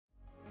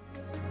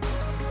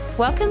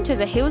Welcome to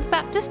the Hills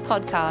Baptist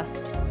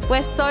Podcast.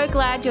 We're so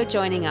glad you're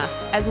joining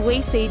us as we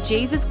see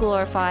Jesus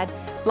glorified,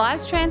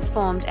 lives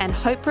transformed, and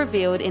hope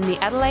revealed in the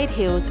Adelaide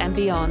Hills and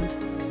beyond.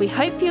 We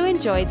hope you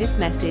enjoy this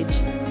message.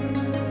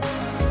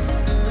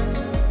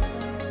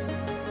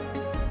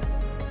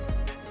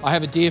 I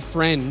have a dear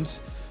friend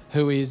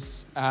who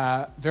is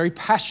very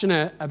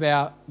passionate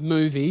about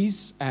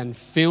movies and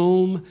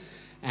film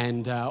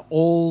and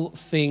all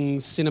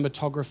things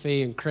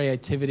cinematography and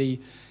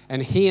creativity.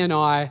 And he and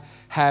I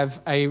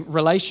have a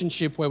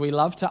relationship where we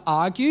love to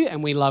argue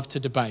and we love to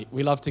debate.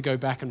 We love to go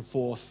back and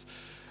forth.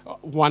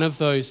 One of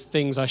those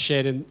things I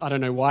shared, and I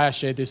don't know why I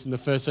shared this in the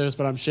first service,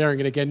 but I'm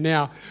sharing it again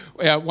now.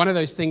 One of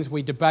those things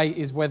we debate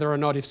is whether or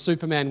not if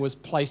Superman was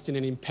placed in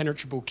an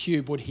impenetrable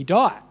cube, would he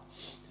die?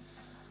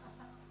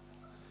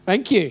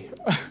 Thank you.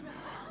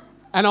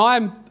 And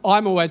I'm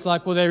always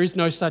like, well, there is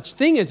no such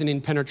thing as an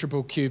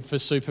impenetrable cube for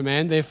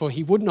Superman, therefore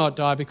he would not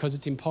die because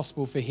it's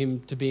impossible for him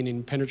to be an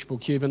impenetrable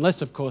cube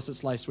unless, of course,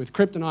 it's laced with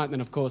kryptonite, and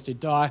then, of course, he'd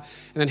die.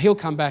 And then he'll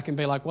come back and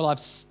be like, well, I've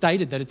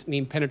stated that it's an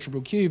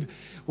impenetrable cube,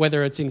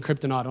 whether it's in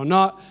kryptonite or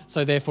not,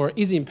 so therefore it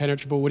is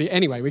impenetrable.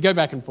 Anyway, we go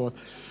back and forth.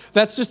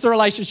 That's just the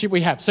relationship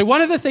we have. So one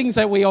of the things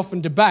that we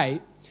often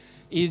debate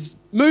is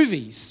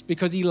movies,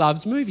 because he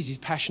loves movies. He's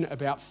passionate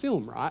about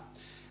film, right?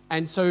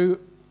 And so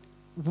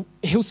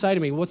he'll say to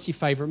me, what's your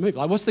favourite movie?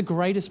 Like, what's the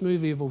greatest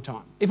movie of all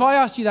time? If I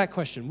ask you that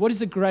question, what is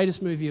the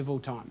greatest movie of all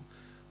time?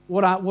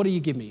 What do you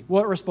give me?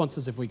 What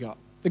responses have we got?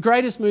 The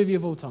greatest movie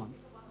of all time.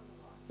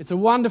 It's A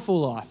Wonderful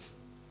Life.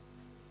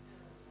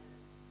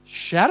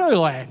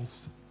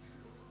 Shadowlands.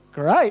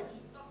 Great.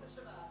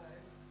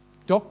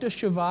 Dr.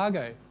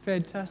 Zhivago.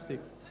 Fantastic.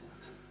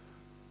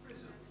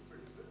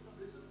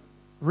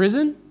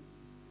 Risen?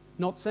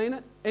 Not seen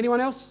it.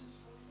 Anyone else?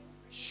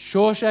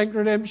 Shawshank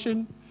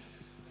Redemption.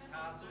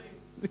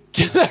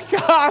 The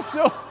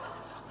Castle.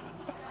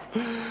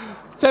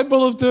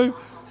 Temple of Doom.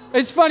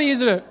 It's funny,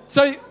 isn't it?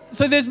 So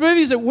there's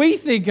movies that we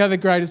think are the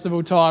greatest of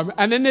all time,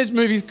 and then there's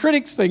movies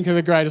critics think are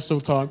the greatest of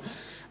all time.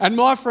 And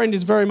my friend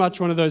is very much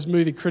one of those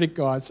movie critic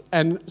guys.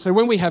 And so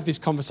when we have this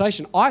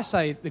conversation, I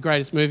say the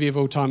greatest movie of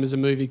all time is a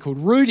movie called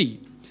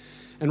Rudy.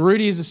 And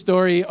Rudy is a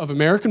story of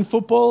American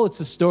football. It's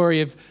a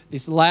story of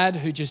this lad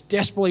who just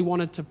desperately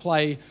wanted to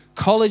play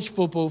college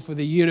football for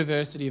the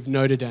University of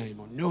Notre Dame,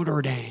 or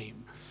Notre Dame.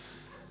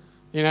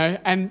 You know,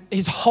 and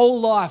his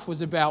whole life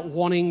was about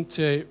wanting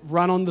to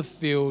run on the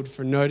field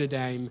for Notre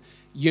Dame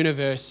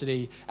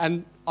University.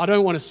 And I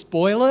don't want to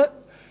spoil it.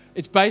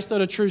 It's based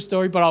on a true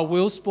story, but I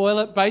will spoil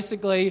it.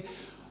 Basically,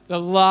 the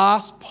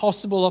last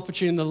possible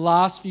opportunity, in the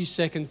last few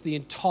seconds, the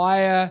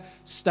entire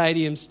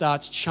stadium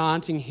starts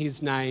chanting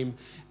his name,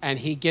 and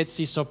he gets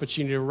this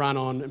opportunity to run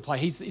on and play.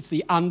 It's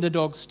the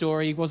underdog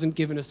story. He wasn't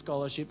given a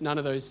scholarship, none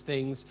of those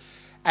things.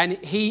 And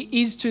he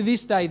is, to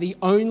this day, the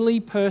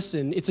only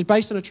person, it's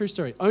based on a true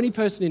story, only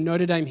person in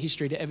Notre Dame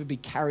history to ever be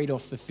carried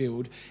off the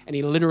field, and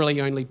he literally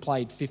only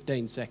played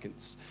 15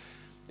 seconds.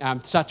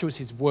 Such was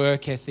his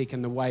work ethic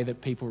and the way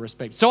that people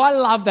respect. So I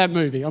love that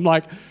movie. I'm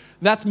like,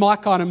 that's my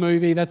kind of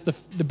movie. That's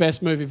the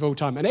best movie of all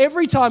time. And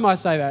every time I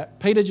say that,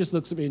 Peter just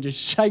looks at me and just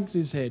shakes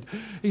his head.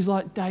 He's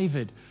like,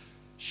 David,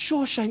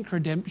 Shawshank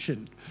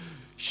Redemption,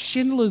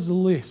 Schindler's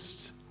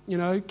List, you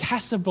know,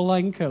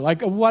 Casablanca,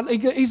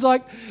 he's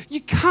like,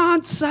 you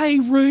can't say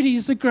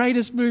Rudy's the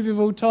greatest movie of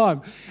all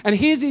time. And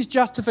here's his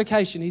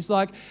justification. He's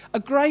like, a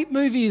great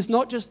movie is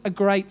not just a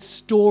great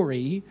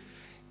story,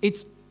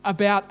 it's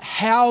about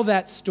how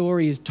that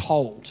story is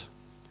told.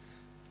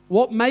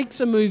 What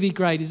makes a movie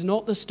great is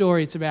not the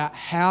story, it's about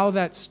how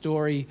that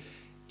story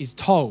is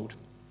told.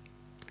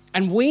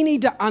 And we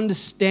need to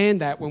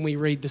understand that when we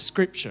read the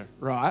scripture,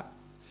 right?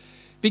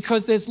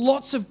 Because there's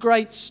lots of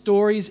great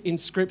stories in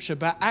Scripture,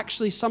 but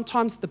actually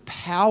sometimes the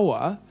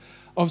power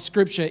of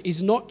Scripture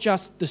is not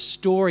just the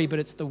story, but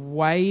it's the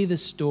way the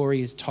story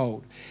is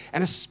told.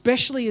 And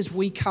especially as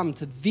we come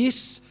to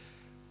this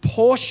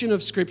portion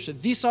of Scripture,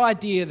 this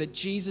idea that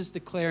Jesus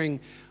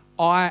declaring,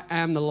 I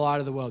am the light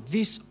of the world,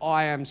 this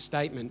I am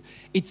statement,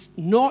 it's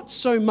not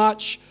so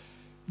much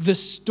the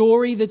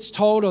story that's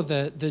told or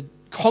the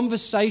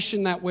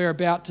conversation that we're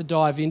about to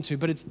dive into,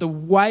 but it's the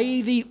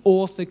way the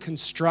author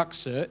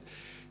constructs it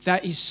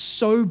that is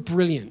so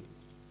brilliant.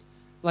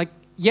 Like,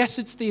 yes,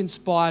 it's the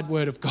inspired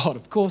word of God.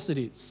 Of course it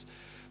is.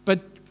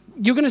 But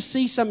you're going to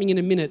see something in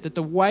a minute that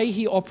the way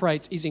he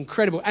operates is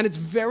incredible. And it's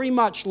very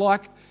much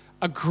like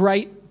a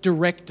great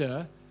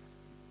director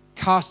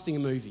casting a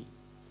movie.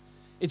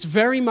 It's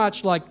very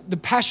much like The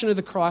Passion of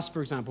the Christ,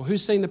 for example.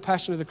 Who's seen The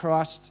Passion of the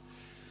Christ?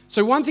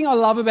 So one thing I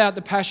love about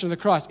The Passion of the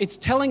Christ, it's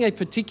telling a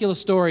particular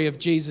story of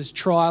Jesus'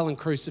 trial and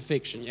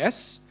crucifixion,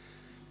 yes?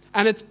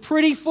 And it's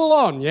pretty full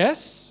on,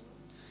 yes?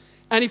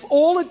 And if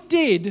all it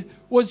did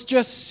was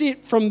just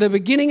sit from the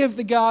beginning of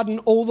the garden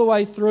all the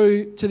way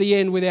through to the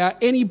end without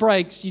any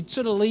breaks, you'd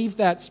sort of leave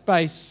that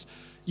space.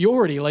 You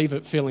already leave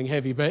it feeling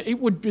heavy, but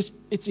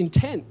it's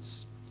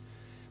intense.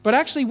 But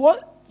actually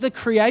what the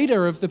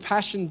creator of the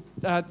Passion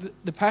of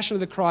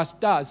the Christ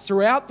does,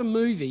 throughout the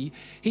movie,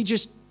 he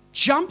just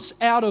jumps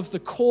out of the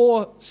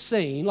core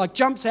scene, like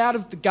jumps out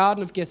of the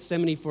Garden of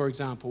Gethsemane, for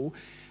example,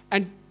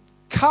 and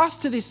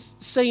casts to this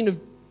scene of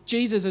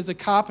Jesus as a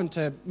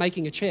carpenter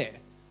making a chair.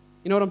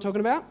 You know what I'm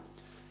talking about?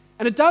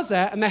 And it does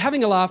that, and they're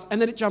having a laugh,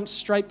 and then it jumps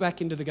straight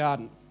back into the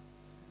garden.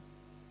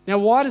 Now,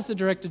 why does the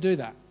director do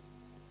that?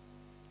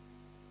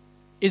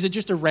 Is it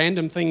just a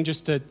random thing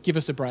just to give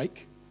us a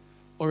break?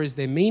 Or is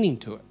there meaning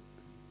to it?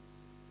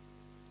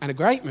 And a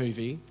great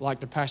movie, like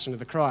The Passion of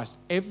the Christ,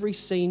 every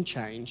scene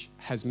change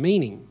has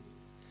meaning.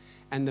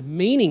 And the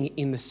meaning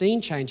in the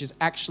scene change is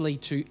actually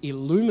to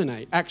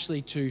illuminate,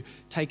 actually to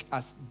take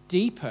us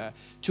deeper,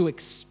 to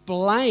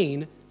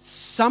explain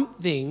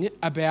something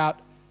about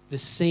the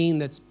scene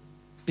that's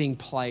being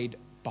played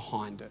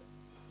behind it.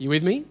 You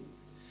with me?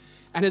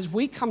 And as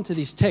we come to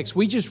this text,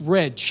 we just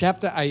read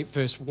chapter 8,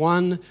 verse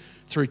 1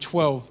 through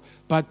 12.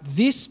 But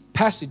this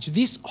passage,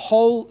 this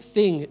whole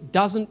thing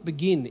doesn't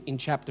begin in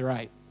chapter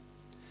 8.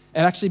 It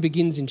actually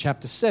begins in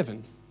chapter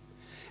 7.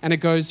 And it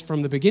goes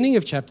from the beginning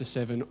of chapter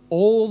 7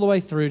 all the way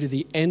through to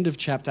the end of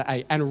chapter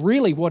 8. And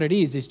really what it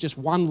is just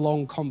one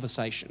long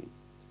conversation.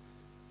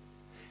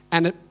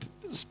 And it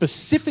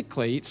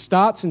specifically, it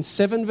starts in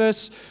 7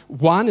 verse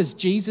 1 as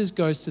Jesus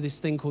goes to this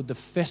thing called the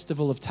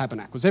Festival of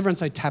Tabernacles. Everyone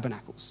say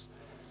Tabernacles.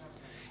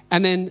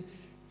 And then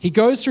he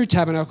goes through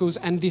Tabernacles,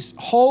 and this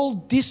whole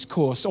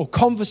discourse or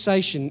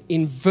conversation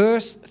in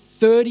verse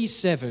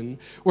 37,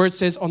 where it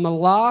says, on the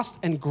last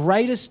and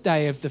greatest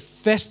day of the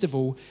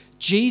festival,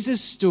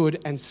 Jesus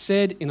stood and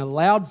said in a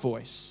loud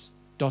voice, ...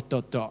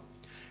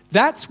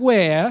 That's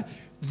where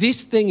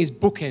this thing is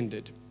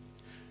bookended.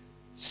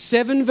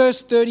 7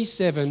 verse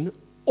 37,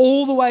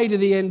 all the way to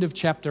the end of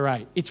chapter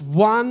 8. It's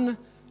one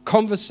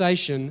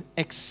conversation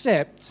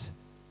except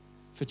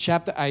for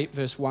chapter 8,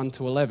 verse 1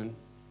 to 11,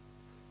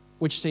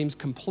 which seems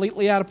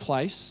completely out of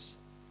place.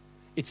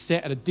 It's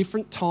set at a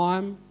different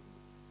time,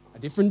 a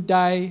different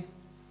day,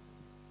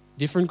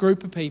 different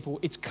group of people.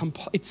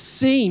 It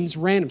seems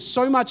random,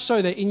 so much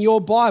so that in your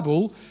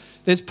Bible,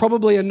 there's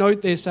probably a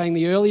note there saying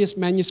the earliest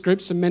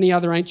manuscripts and many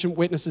other ancient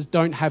witnesses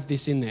don't have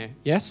this in there.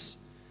 Yes?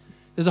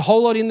 There's a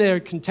whole lot in there,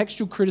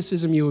 contextual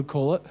criticism you would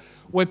call it,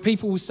 where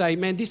people will say,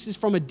 man, this is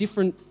from a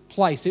different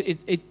place.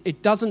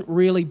 It doesn't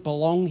really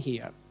belong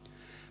here.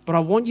 But I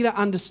want you to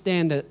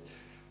understand that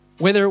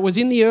whether it was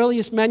in the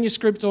earliest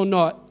manuscript or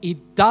not,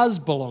 it does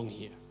belong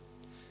here.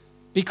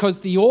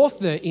 Because the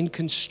author, in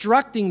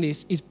constructing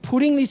this, is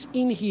putting this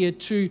in here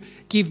to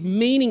give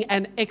meaning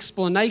and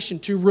explanation,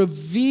 to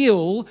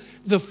reveal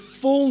the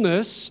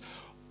fullness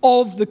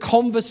of the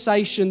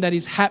conversation that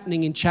is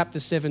happening in chapter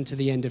 7 to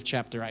the end of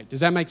chapter 8.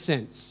 Does that make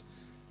sense?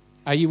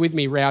 Are you with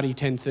me, rowdy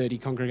 1030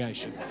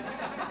 congregation?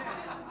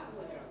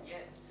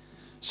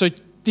 So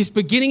this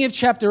beginning of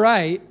chapter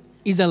 8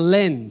 is a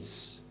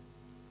lens.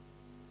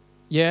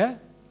 Yeah?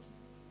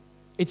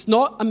 It's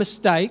not a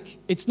mistake.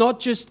 It's not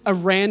just a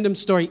random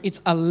story. It's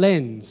a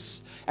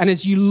lens. And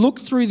as you look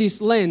through this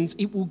lens,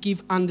 it will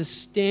give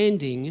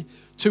understanding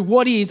to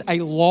what is a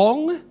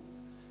long,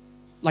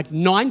 like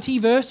 90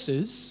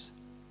 verses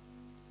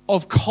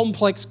of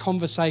complex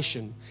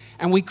conversation.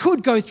 And we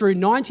could go through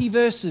 90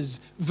 verses,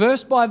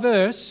 verse by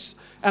verse,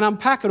 and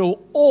unpack it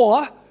all.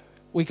 Or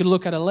we could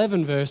look at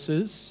 11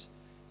 verses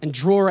and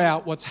draw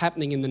out what's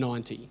happening in the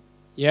 90.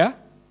 Yeah?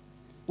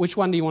 Which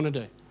one do you want to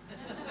do?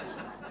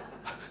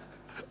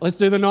 Let's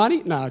do the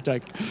 90? No, I'm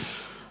joking.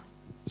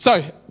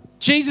 So,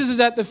 Jesus is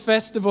at the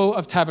Festival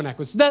of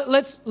Tabernacles. Let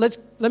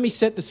me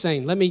set the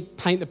scene. Let me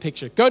paint the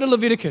picture. Go to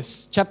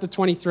Leviticus chapter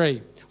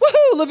 23.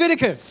 Woohoo,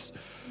 Leviticus!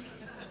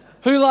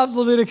 Who loves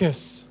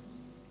Leviticus?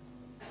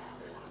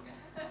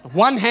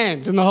 One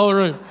hand in the whole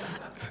room.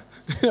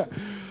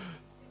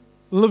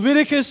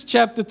 Leviticus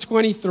chapter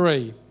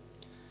 23.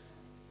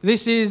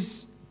 This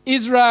is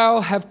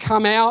Israel have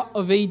come out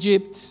of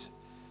Egypt.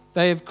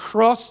 They have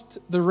crossed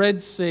the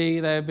Red Sea.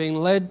 They have been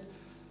led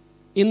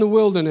in the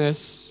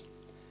wilderness,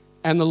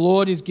 and the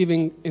Lord is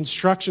giving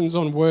instructions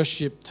on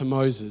worship to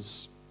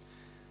Moses.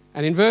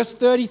 And in verse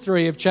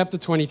 33 of chapter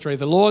 23,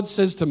 the Lord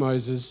says to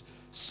Moses,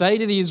 say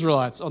to the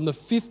Israelites, on the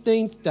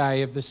 15th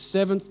day of the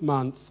 7th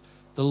month,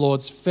 the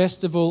Lord's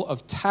festival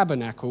of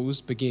tabernacles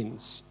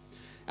begins.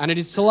 And it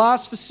is to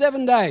last for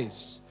 7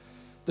 days.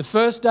 The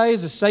first day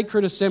is a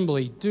sacred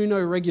assembly. Do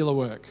no regular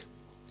work.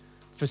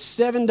 For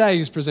 7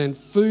 days present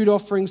food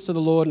offerings to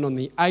the Lord, and on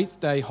the 8th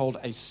day hold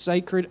a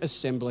sacred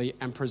assembly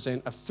and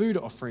present a food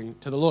offering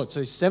to the Lord.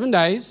 So 7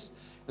 days,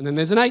 and then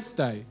there's an 8th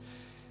day.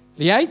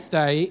 The 8th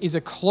day is a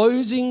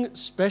closing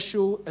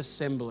special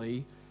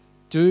assembly.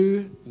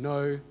 Do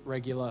no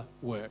regular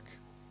work.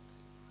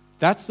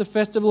 That's the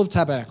Festival of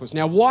Tabernacles.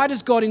 Now, why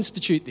does God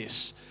institute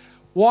this?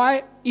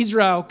 Why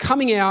Israel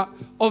coming out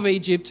of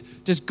Egypt,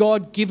 does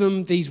God give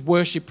them these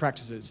worship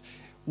practices?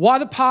 Why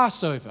the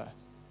Passover?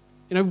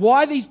 You know,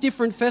 why these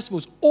different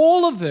festivals?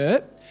 All of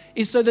it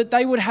is so that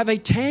they would have a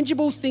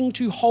tangible thing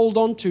to hold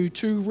on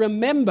to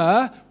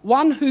remember,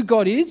 one, who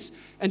God is,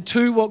 and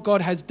two, what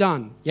God has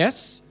done.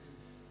 Yes?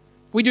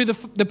 We do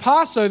the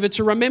Passover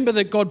to remember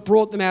that God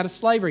brought them out of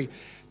slavery.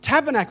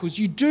 tabernacles.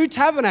 You do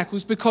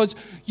tabernacles because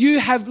you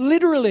have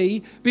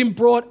literally been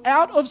brought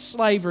out of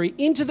slavery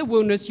into the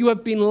wilderness. You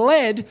have been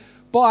led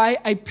by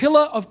a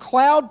pillar of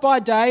cloud by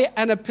day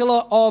and a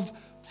pillar of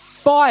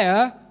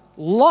fire,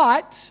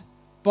 light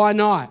by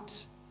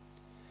night.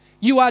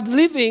 You are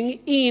living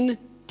in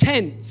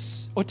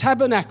tents or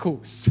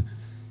tabernacles.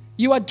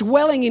 You are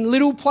dwelling in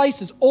little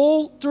places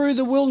all through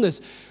the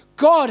wilderness.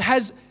 God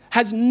has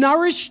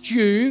nourished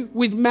you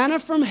with manna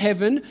from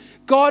heaven.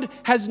 God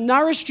has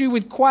nourished you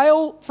with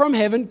quail from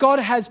heaven. God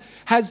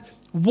has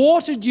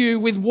watered you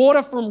with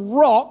water from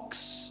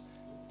rocks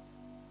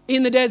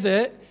in the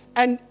desert.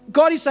 And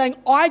God is saying,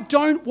 I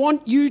don't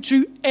want you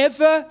to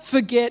ever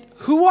forget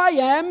who I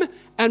am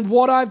and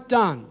what I've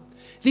done.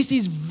 This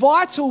is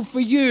vital for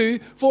you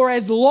for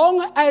as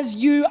long as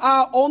you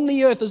are on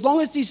the earth, as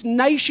long as this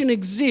nation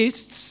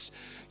exists,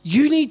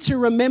 you need to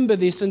remember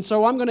this. And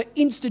so I'm going to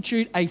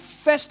institute a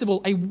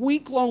festival, a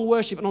week-long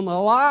worship. And on the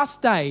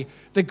last day,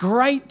 the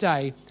great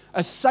day,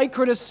 a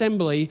sacred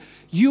assembly,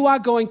 you are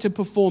going to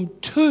perform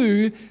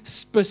 2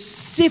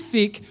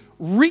 specific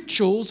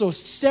rituals or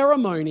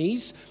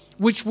ceremonies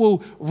which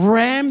will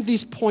ram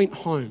this point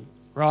home,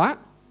 right?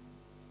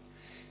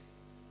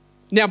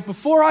 Now,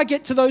 before I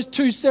get to those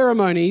 2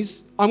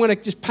 ceremonies, I'm going to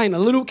just can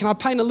I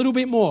paint a little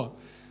bit more?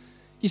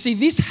 You see,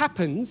 this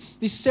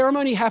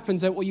ceremony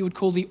happens at what you would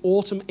call the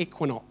autumn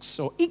equinox,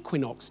 or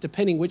equinox,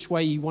 depending which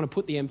way you want to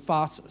put the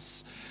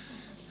emphasis.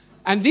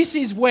 And this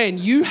is when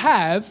you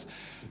have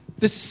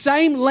the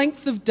same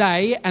length of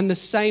day and the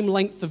same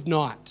length of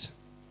night.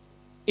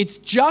 It's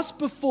just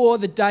before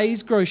the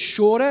days grow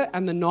shorter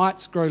and the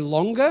nights grow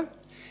longer.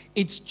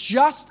 It's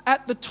just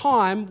at the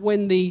time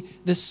when the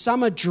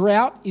summer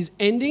drought is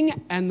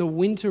ending and the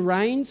winter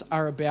rains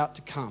are about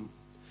to come,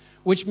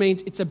 which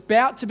means it's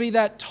about to be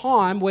that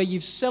time where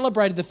you've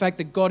celebrated the fact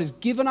that God has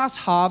given us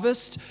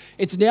harvest.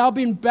 It's now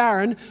been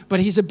barren, but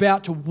he's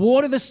about to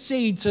water the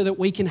seed so that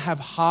we can have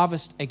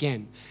harvest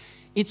again.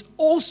 It's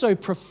also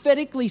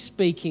prophetically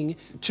speaking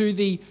to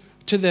the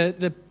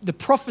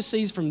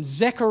prophecies from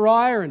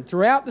Zechariah and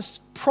throughout the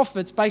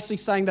prophets, basically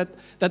saying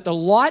that the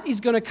light is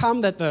going to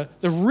come, that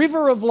the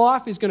river of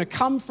life is going to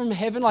come from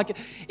heaven. Like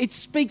it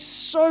speaks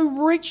so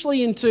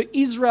richly into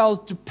Israel's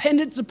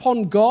dependence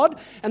upon God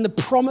and the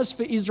promise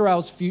for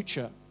Israel's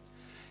future.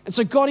 And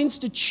so God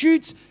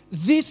institutes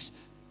this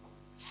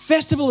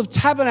Festival of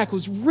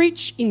Tabernacles,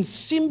 rich in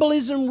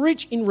symbolism,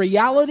 rich in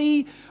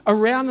reality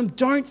around them.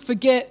 Don't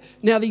forget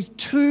now these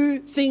 2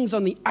 things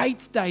on the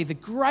 8th day, the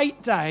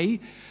great day,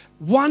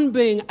 one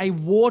being a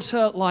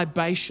water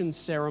libation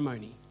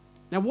ceremony.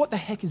 Now, what the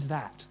heck is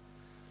that?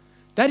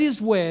 That is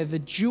where the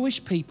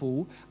Jewish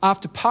people,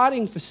 after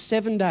partying for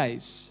 7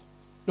 days,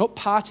 not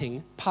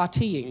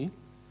partying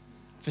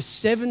for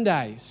 7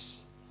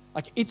 days,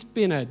 like it's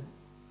been a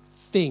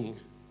thing.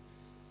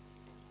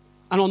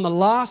 And on the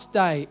last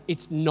day,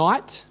 it's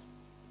night,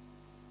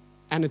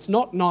 and it's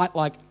not night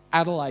like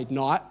Adelaide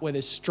night where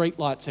there's street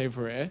lights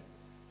everywhere.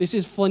 This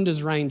is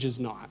Flinders Ranges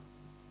night.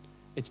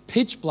 It's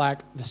pitch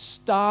black, the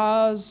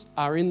stars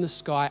are in the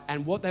sky,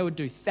 and what they would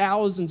do,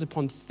 thousands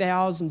upon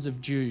thousands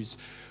of Jews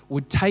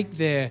would take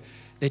their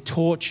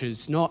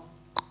torches, not,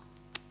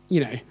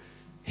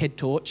 head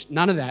torch,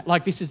 none of that.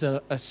 Like this is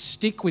a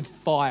stick with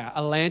fire,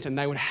 a lantern.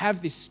 They would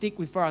have this stick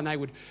with fire and they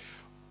would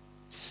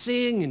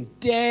sing and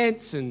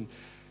dance, and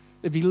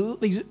there'd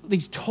be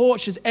these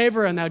torches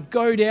everywhere, and they'd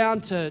go down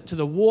to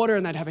the water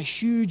and they'd have a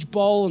huge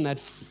bowl and they'd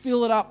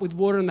fill it up with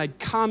water, and they'd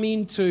come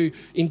into,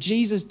 in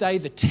Jesus' day,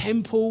 the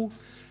temple,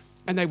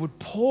 and they would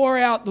pour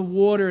out the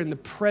water in the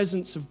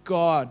presence of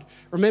God.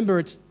 Remember,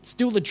 it's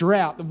still the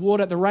drought,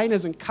 the rain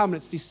hasn't come.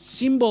 It's this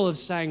symbol of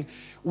saying,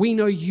 we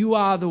know you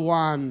are the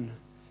one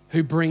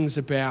who brings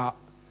about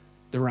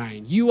the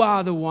rain. You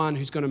are the one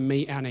who's going to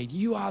meet our need.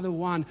 You are the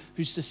one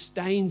who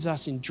sustains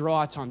us in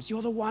dry times.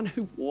 You're the one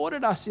who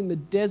watered us in the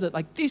desert.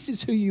 Like this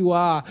is who you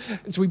are.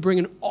 And so we bring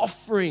an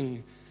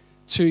offering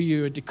to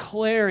you,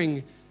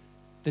 declaring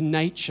the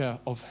nature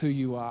of who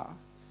you are.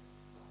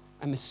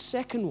 And the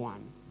second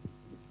one,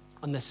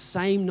 on the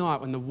same night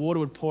when the water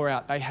would pour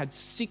out, they had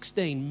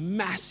 16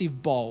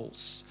 massive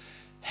bowls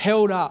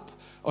held up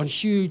on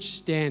huge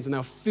stands, and they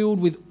were filled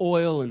with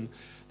oil, and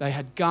they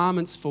had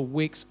garments for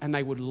wicks, and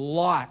they would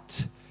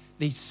light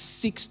these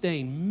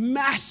 16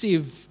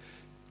 massive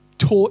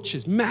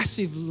torches,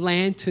 massive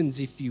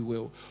lanterns, if you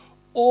will,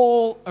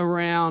 all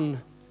around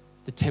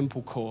the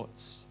temple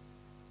courts.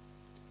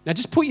 Now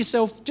this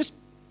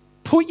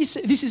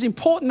is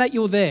important that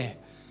you're there.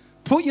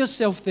 Put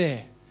yourself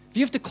there. If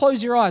you have to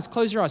close your eyes,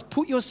 close your eyes.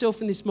 Put yourself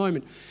in this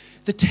moment.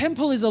 The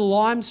temple is a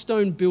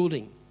limestone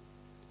building.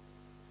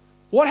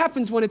 What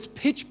happens when it's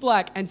pitch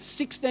black and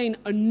 16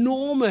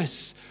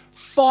 enormous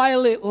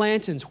fire-lit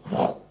lanterns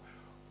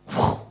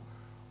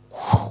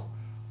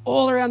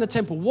all around the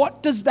temple?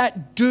 What does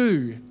that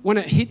do when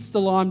it hits the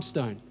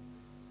limestone?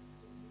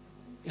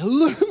 It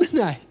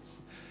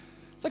illuminates.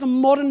 It's like a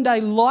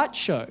modern-day light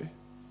show.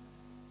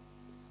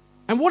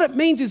 And what it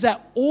means is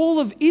that all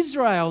of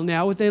Israel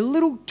now, with their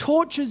little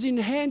torches in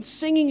hand,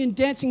 singing and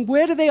dancing,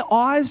 where do their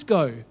eyes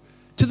go?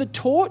 To the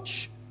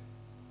torch?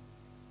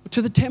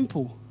 to the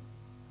temple.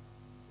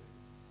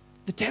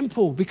 The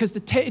temple, because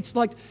it's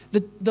like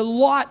the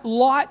light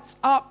lights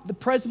up the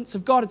presence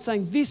of God. It's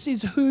saying, this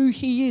is who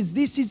he is.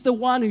 This is the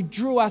one who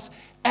drew us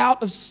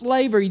out of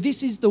slavery.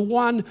 This is the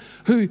one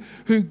who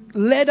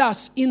led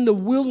us in the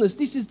wilderness.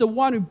 This is the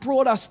one who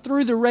brought us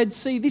through the Red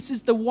Sea. This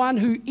is the one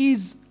who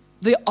is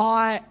the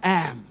I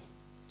am.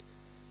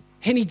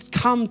 And he's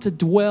come to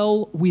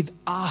dwell with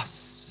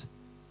us.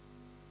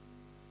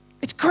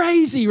 It's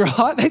crazy,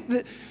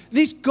 right?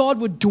 This God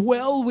would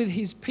dwell with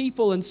his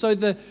people. And so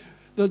the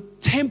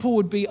temple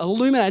would be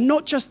illuminated,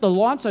 not just the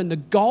limestone, the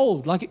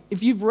gold. Like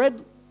if you've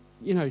read,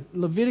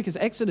 Leviticus,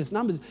 Exodus,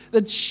 Numbers,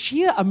 the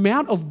sheer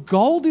amount of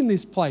gold in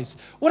this place.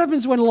 What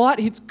happens when light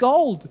hits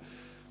gold?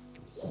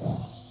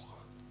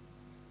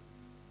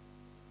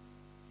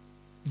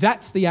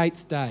 That's the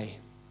 8th day.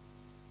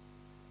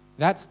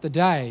 That's the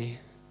day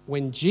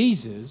when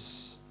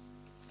Jesus,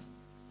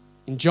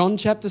 in John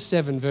chapter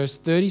 7, verse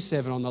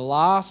 37, on the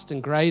last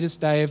and greatest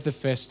day of the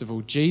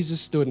festival, Jesus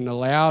stood and a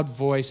loud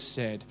voice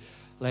said,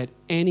 "Let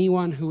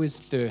anyone who is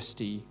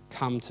thirsty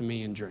come to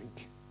me and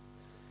drink.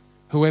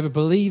 Whoever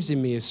believes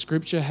in me, as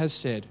Scripture has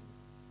said,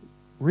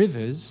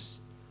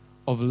 rivers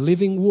of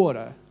living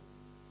water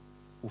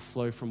will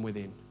flow from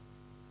within."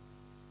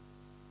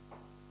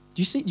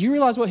 Do you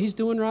realize what he's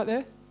doing right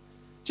there?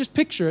 Just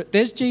picture it.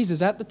 There's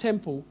Jesus at the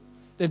temple.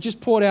 They've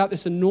just poured out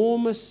this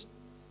enormous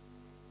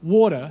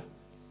water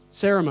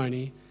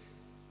ceremony,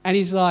 and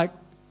he's like,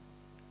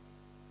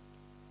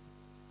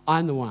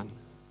 I'm the one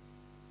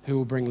who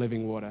will bring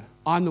living water.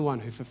 I'm the one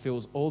who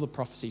fulfills all the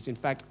prophecies. In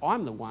fact,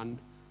 I'm the one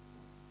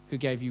who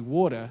gave you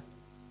water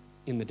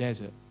in the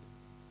desert.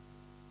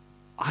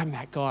 I'm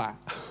that guy.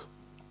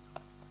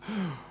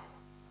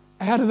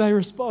 How do they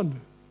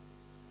respond?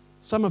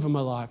 Some of them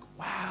are like,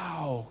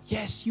 wow,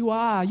 yes, you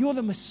are. You're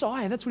the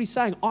Messiah. That's what he's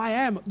saying. I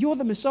am. You're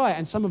the Messiah.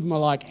 And some of them are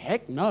like,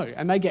 heck no.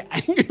 And they get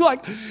angry.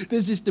 Like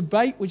there's this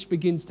debate which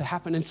begins to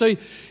happen. And so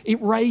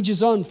it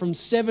rages on from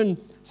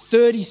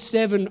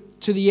 7:37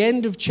 to the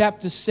end of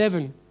chapter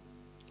 7.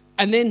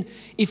 And then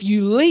if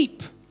you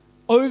leap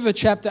over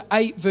chapter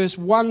 8, verse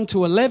 1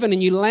 to 11,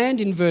 and you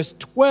land in verse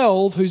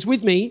 12, who's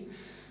with me?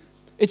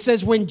 It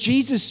says, when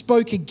Jesus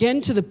spoke again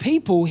to the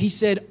people, he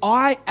said,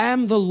 I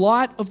am the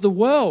light of the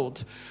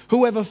world.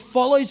 Whoever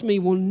follows me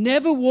will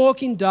never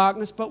walk in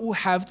darkness, but will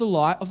have the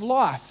light of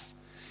life.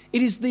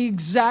 It is the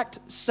exact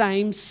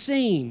same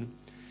scene.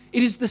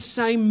 It is the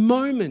same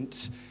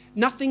moment.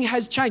 Nothing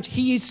has changed.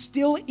 He is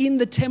still in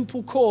the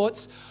temple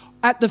courts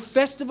at the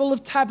Festival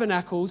of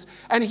Tabernacles,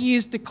 and he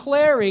is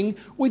declaring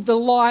with the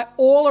light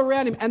all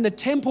around him and the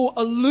temple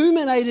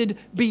illuminated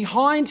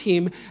behind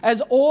him as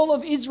all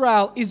of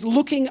Israel is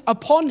looking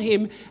upon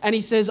him, and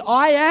he says,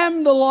 I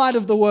am the light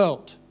of the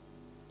world.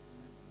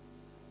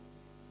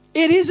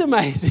 It is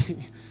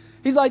amazing.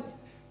 He's like,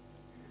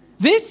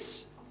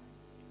 it's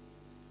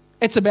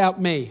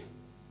about me.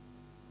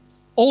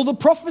 All the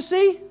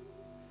prophecy,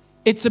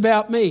 it's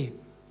about me.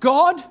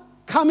 God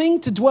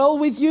coming to dwell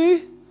with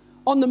you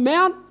on the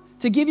mount,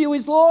 to give you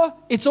his law,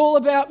 it's all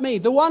about me.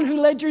 The one who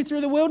led you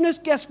through the wilderness,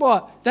 guess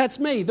what? That's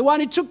me. The one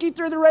who took you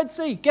through the Red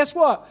Sea, guess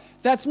what?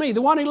 That's me.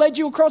 The one who led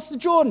you across the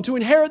Jordan to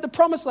inherit the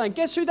promised land,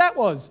 guess who that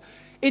was?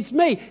 It's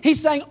me.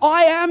 He's saying,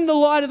 I am the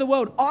light of the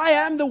world. I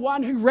am the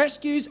one who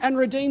rescues and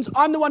redeems.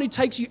 I'm the one who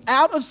takes you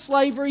out of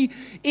slavery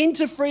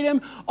into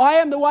freedom. I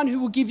am the one who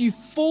will give you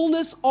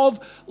fullness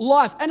of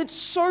life. And it's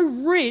so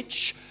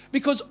rich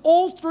because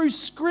all through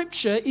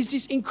Scripture is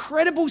this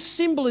incredible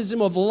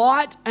symbolism of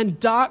light and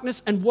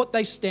darkness and what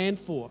they stand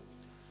for.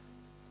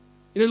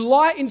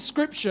 Light in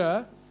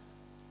Scripture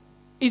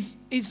is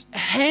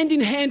hand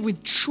in hand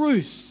with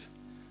truth.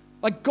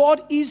 Like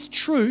God is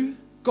true,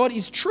 God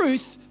is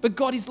truth, but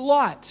God is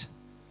light.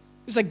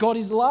 We say God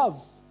is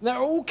love. They're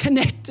all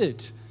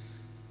connected.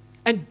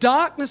 And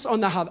darkness,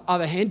 on the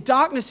other hand,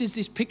 darkness is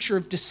this picture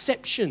of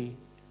deception,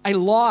 a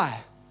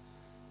lie.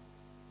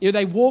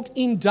 They walked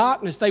in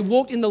darkness. They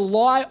walked in the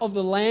lie of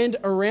the land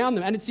around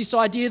them. And it's this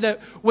idea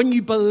that when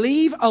you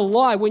believe a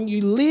lie, when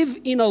you live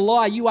in a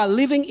lie, you are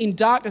living in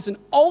darkness. And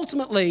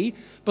ultimately,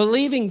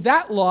 believing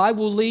that lie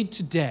will lead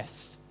to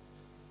death.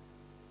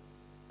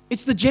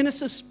 It's the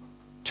Genesis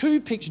 2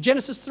 picture,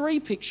 Genesis 3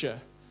 picture.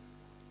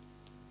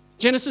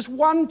 Genesis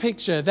 1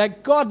 picture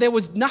that God, there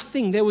was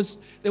nothing. There was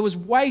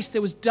waste.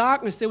 There was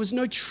darkness. There was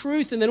no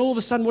truth. And then all of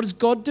a sudden, what does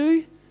God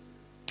do?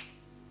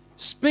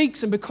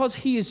 Speaks, and because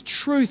he is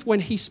truth, when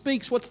he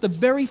speaks, what's the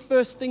very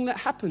first thing that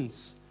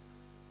happens?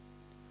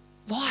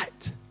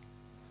 Light.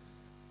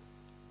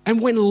 And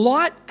when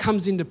light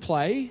comes into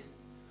play,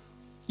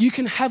 you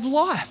can have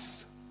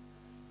life.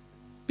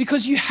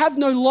 Because you have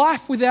no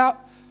life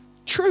without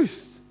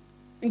truth.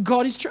 And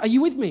God is true. Are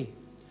you with me?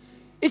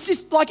 It's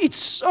just like, it's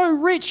so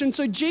rich. And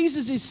so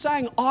Jesus is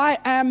saying, I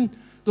am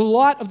the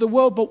light of the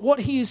world, but what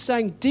he is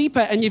saying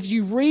deeper, and if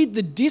you read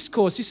the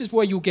discourse, this is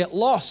where you'll get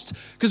lost.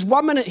 Because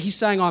one minute he's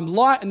saying, I'm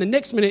light, and the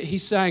next minute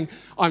he's saying,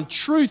 I'm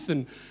truth,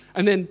 and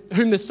then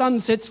whom the Son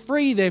sets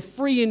free, they're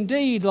free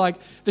indeed. Like,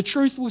 the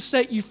truth will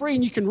set you free,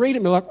 and you can read it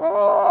and be like,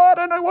 oh, I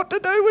don't know what to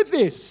do with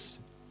this.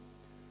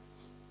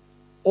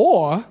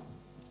 Or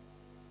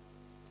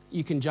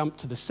you can jump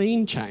to the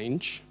scene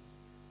change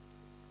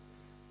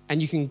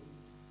and you can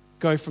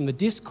go from the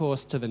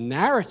discourse to the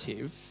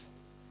narrative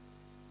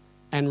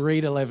and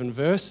read 11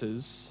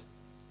 verses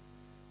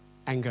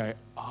and go,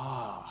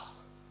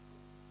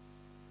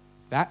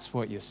 that's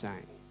what you're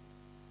saying.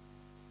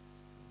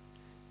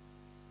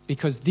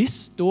 Because this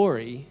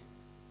story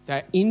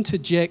that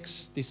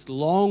interjects this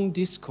long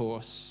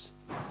discourse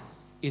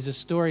is a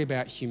story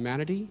about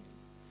humanity,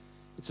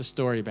 it's a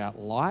story about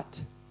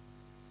light,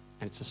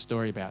 and it's a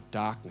story about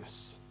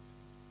darkness.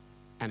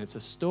 And it's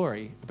a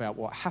story about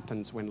what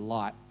happens when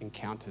light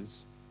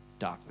encounters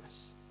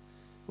darkness,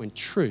 when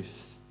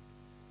truth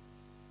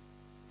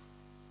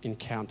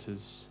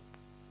encounters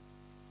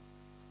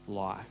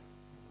lie.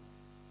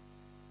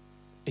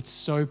 It's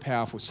so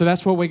powerful. So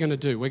that's what we're going to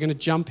do. We're going to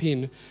jump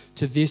in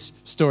to this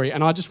story.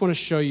 And I just want to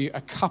show you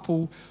a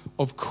couple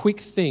of quick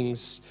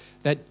things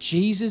that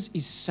Jesus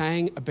is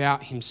saying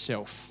about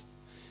himself.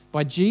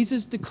 By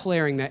Jesus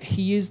declaring that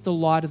he is the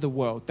light of the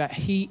world, that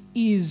he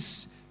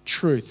is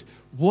truth,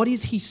 what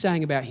is he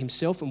saying about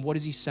himself and what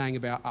is he saying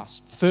about us?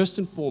 First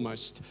and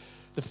foremost,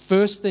 the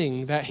first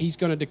thing that he's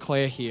going to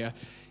declare here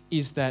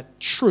is that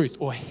truth,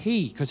 or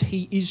he, because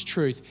he is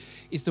truth,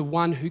 is the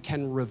one who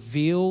can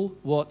reveal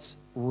what's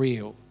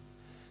real.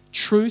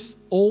 Truth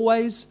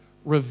always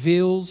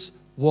reveals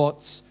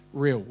what's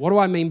real. What do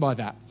I mean by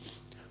that?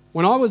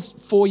 When I was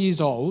 4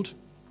 years old,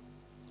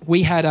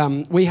 we had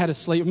a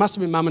sleep. It must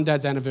have been Mum and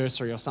Dad's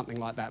anniversary or something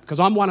like that, because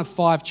I'm one of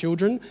 5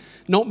 children.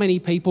 Not many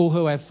people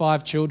who have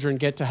 5 children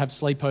get to have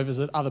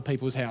sleepovers at other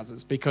people's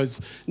houses, because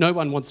no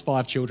one wants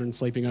 5 children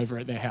sleeping over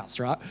at their house,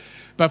 right?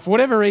 But for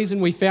whatever reason,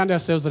 we found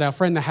ourselves at our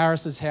friend the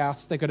Harris's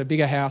house. They've got a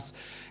bigger house.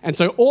 And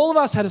so all of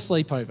us had a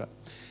sleepover.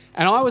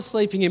 And I was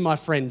sleeping in my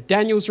friend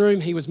Daniel's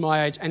room. He was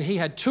my age, and he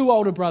had 2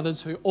 older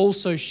brothers who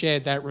also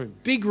shared that room.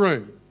 Big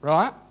room,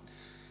 right?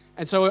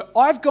 And so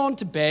I've gone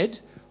to bed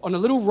on a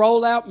little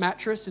roll-out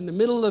mattress in the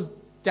middle of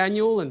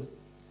Daniel and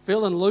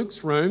Phil and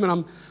Luke's room, and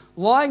I'm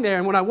lying there,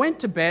 and when I went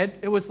to bed,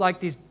 it was like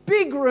this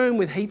big room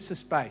with heaps of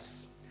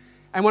space.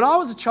 And when I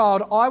was a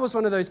child, I was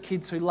one of those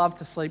kids who loved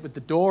to sleep with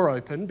the door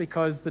open,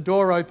 because the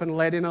door open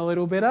let in a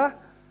little bit of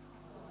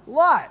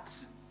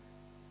light.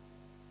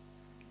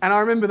 And I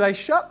remember they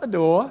shut the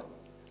door,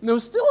 and there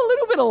was still a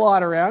little bit of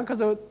light around,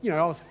 because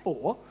I was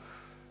 4.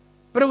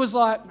 But it was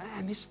like,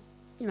 man, this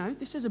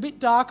is a bit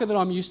darker than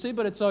I'm used to,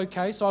 but it's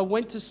okay. So I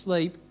went to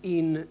sleep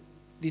in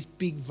this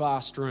big,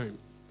 vast room.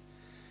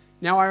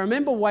 Now, I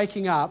remember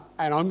waking up,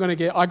 and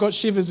I got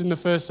shivers in the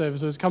first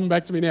service, so it's coming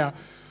back to me now.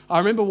 I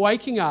remember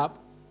waking up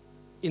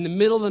in the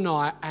middle of the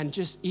night and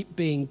just it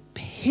being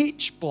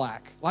pitch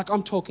black. Like,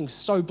 I'm talking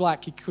so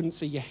black you couldn't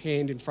see your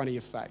hand in front of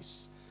your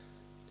face.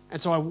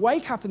 And so I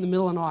wake up in the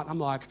middle of the night and I'm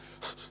like,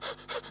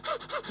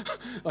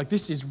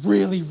 this is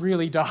really,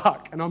 really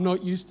dark and I'm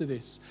not used to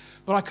this.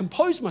 But I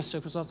composed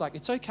myself because I was like,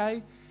 it's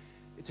okay.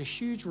 It's a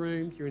huge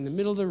room. You're in the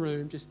middle of the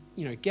room. Just,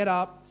 get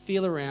up,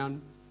 feel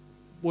around,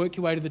 work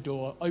your way to the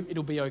door.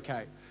 It'll be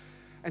okay.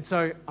 And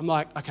so I'm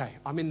like, okay,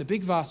 I'm in the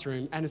big, vast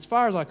room. And as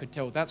far as I could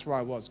tell, that's where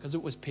I was, because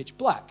it was pitch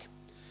black.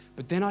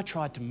 But then I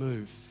tried to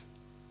move.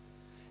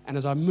 And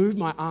as I moved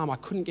my arm, I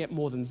couldn't get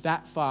more than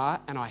that far,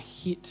 and I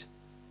hit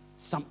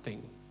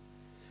something,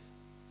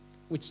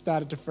 which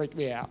started to freak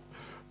me out.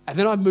 And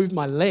then I moved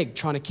my leg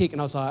trying to kick,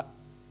 and I was like,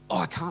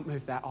 I can't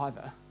move that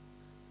either.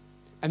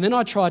 And then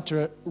I tried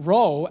to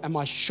roll, and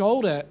my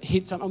shoulder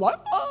hit something. I'm like,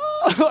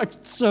 like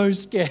so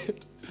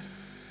scared.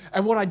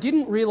 And what I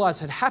didn't realise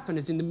had happened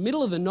is in the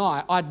middle of the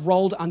night, I'd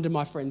rolled under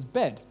my friend's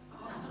bed.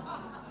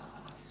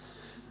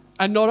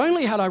 And not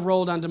only had I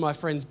rolled under my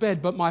friend's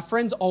bed, but my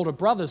friend's older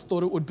brothers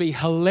thought it would be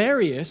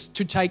hilarious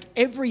to take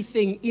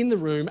everything in the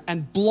room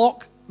and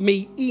block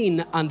me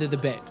in under the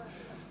bed.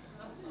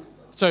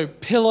 So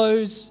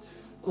pillows,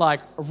 like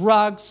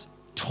rugs,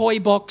 toy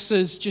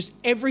boxes, just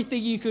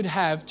everything you could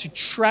have to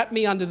trap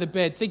me under the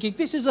bed, thinking,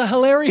 this is a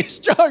hilarious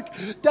joke.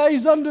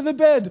 Dave's under the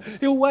bed.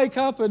 He'll wake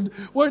up and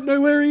won't know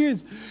where he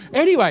is.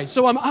 Anyway,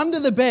 so I'm under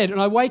the bed and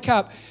I wake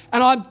up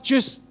and I'm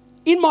just,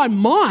 in my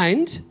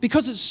mind,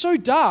 because it's so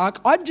dark,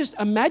 I'm just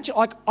imagine,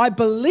 I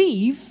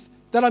believe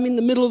that I'm in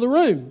the middle of the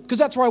room because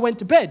that's where I went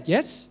to bed,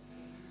 yes?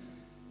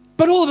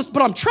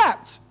 But I'm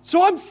trapped.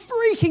 So I'm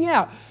freaking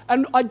out.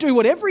 And I do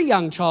what every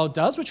young child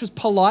does, which was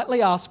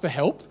politely ask for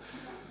help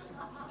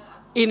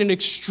in an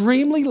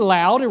extremely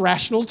loud,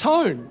 irrational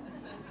tone.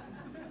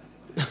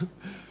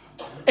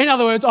 In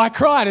other words, I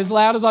cried as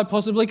loud as I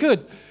possibly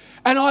could.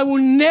 And I will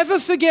never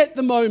forget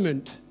the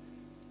moment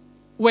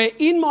where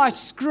in my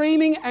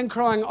screaming and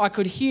crying, I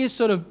could hear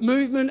sort of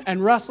movement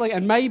and rustling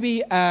and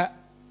maybe an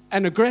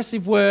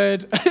aggressive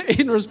word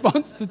in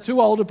response to 2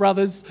 older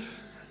brothers.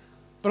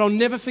 But I'll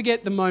never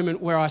forget the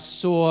moment where I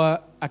saw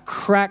a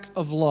crack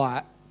of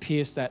light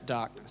pierce that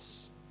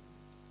darkness.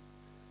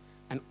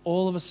 And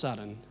all of a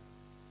sudden,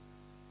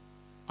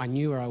 I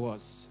knew where I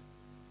was.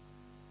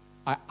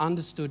 I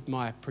understood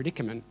my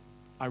predicament.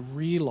 I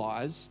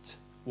realised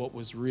what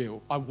was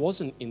real. I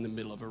wasn't in the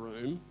middle of a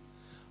room.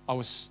 I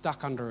was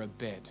stuck under a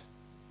bed.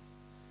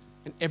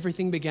 And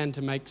everything began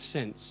to make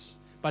sense.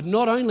 But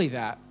not only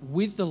that,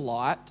 with the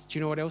light, do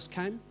you know what else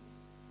came?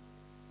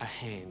 A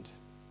hand.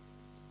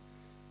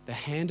 The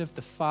hand of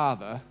the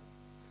Father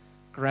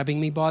grabbing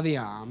me by the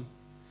arm,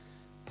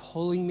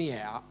 pulling me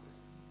out,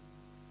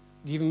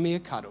 giving me a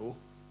cuddle,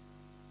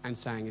 and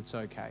saying it's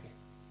okay.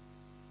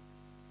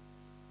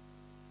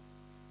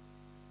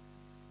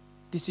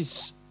 This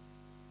is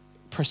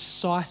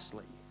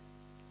precisely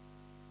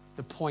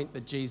the point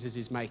that Jesus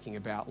is making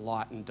about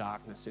light and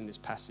darkness in this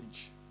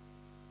passage.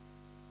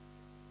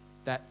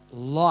 That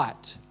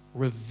light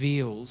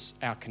reveals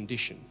our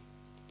condition.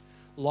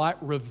 Light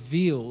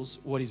reveals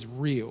what is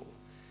real.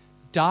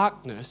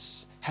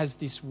 Darkness has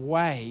this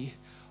way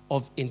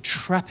of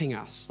entrapping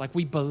us. Like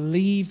we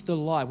believe the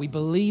lie. We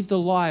believe the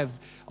lie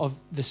of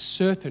the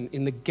serpent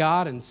in the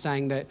garden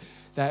saying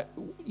that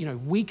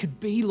we could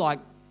be like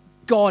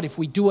God if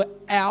we do it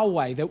our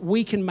way, that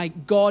we can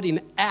make God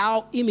in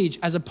our image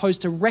as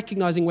opposed to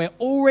recognizing we're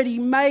already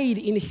made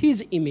in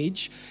his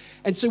image.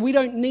 And so we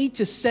don't need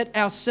to set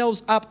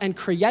ourselves up and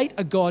create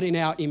a God in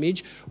our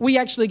image. We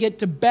actually get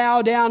to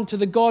bow down to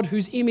the God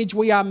whose image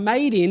we are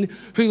made in,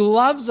 who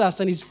loves us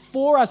and is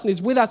for us and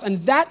is with us.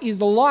 And that is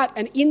the light.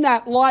 And in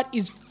that light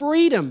is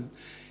freedom.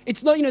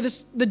 It's not,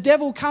 the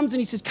devil comes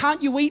and he says,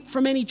 can't you eat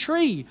from any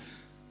tree?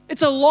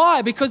 It's a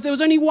lie, because there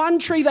was only one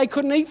tree they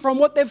couldn't eat from.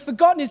 What they've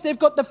forgotten is they've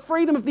got the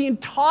freedom of the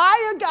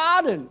entire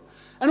garden.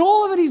 And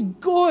all of it is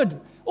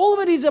good. All of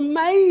it is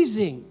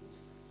amazing.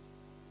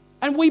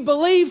 And we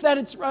believe that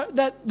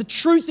that the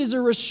truth is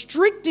a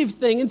restrictive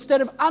thing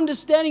instead of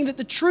understanding that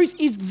the truth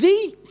is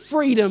the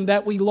freedom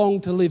that we long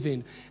to live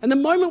in. And the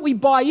moment we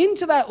buy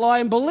into that lie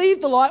and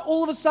believe the lie,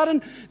 all of a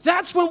sudden,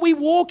 that's when we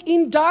walk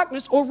in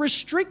darkness or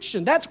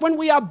restriction. That's when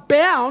we are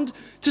bound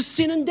to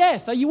sin and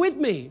death. Are you with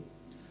me?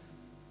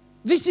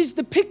 This is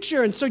the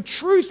picture. And so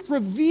truth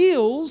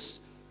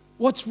reveals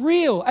what's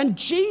real. And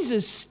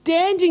Jesus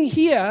standing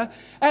here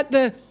at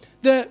the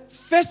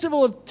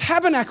Festival of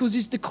Tabernacles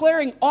is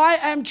declaring, I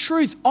am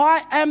truth.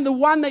 I am the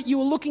one that you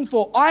are looking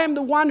for. I am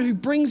the one who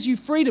brings you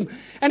freedom.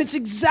 And it's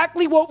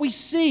exactly what we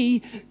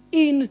see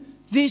in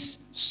this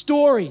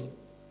story.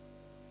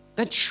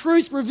 That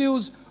truth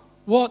reveals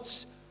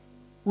what's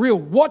real.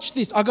 Watch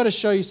this. I've got to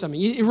show you something.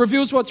 It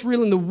reveals what's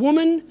real in the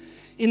woman,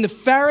 in the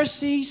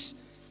Pharisees,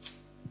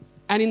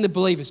 and in the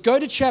believers. Go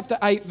to chapter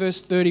 8,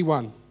 verse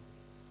 31.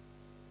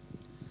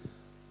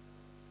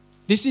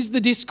 This is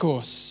the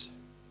discourse.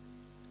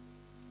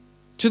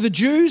 To the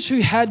Jews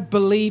who had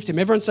believed him,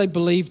 everyone say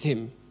believed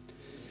him,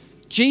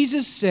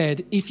 Jesus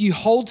said, if you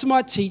hold to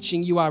my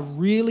teaching, you are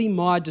really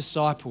my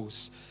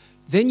disciples.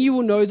 Then you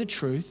will know the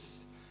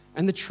truth,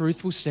 and the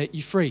truth will set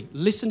you free.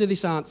 Listen to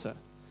this answer.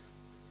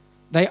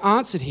 They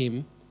answered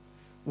him,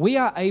 we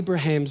are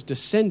Abraham's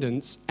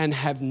descendants and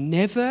have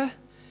never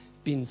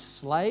been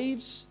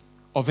slaves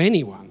of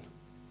anyone.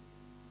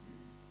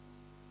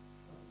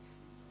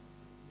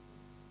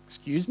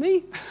 Excuse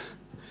me?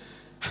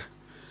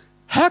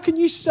 How can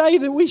you say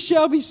that we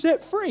shall be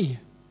set free?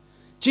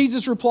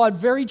 Jesus replied,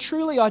 very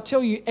truly, I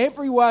tell you,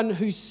 everyone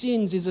who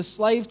sins is a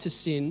slave to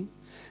sin.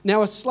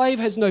 Now, a slave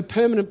has no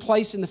permanent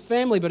place in the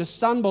family, but a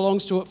son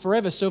belongs to it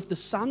forever. So if the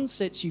son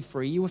sets you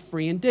free, you are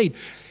free indeed.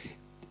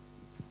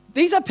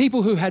 These are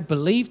people who had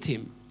believed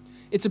him.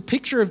 It's a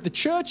picture of the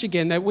church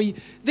again, that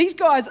these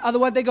guys are the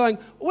one, they're going,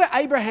 we're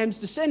Abraham's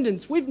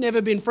descendants. We've never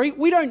been free.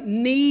 We don't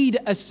need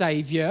a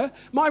savior.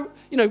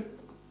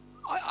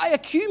 I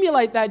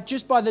accumulate that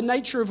just by the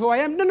nature of who I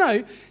am.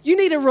 No, you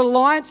need a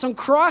reliance on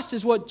Christ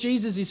is what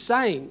Jesus is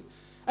saying.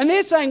 And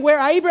they're saying, we're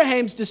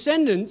Abraham's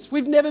descendants.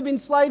 We've never been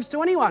slaves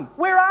to anyone.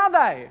 Where are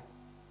they?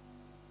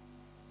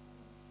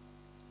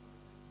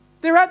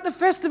 They're at the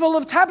Festival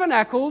of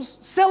Tabernacles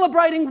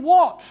celebrating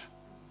what?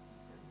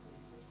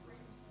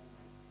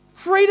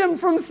 Freedom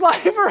from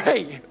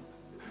slavery.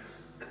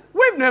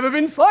 We've never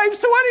been slaves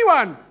to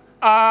anyone.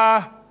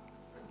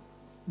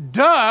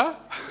 Duh.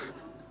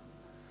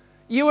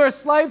 You were a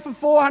slave for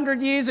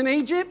 400 years in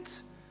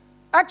Egypt.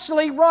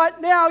 Actually, right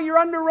now, you're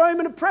under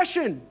Roman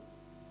oppression.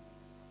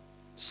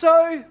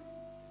 So,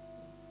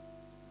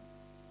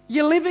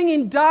 you're living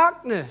in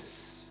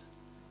darkness.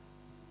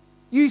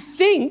 You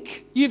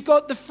think you've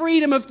got the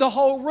freedom of the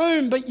whole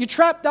room, but you're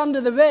trapped under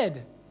the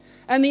bed.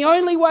 And the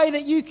only way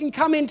that you can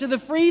come into the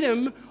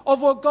freedom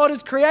of what God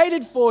has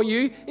created for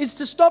you is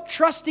to stop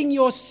trusting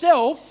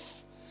yourself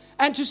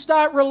and to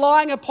start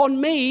relying upon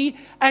me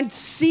and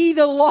see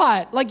the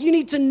light. Like, you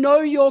need to know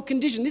your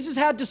condition. This is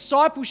how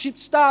discipleship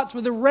starts,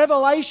 with a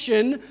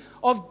revelation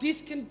of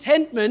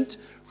discontentment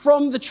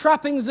from the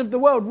trappings of the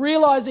world,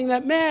 realizing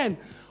that, man,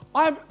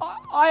 I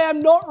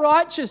am not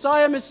righteous.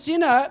 I am a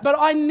sinner, but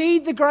I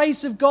need the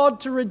grace of God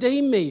to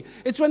redeem me.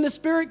 It's when the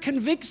Spirit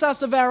convicts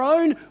us of our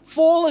own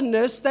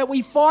fallenness that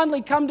we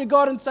finally come to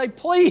God and say,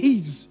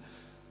 please.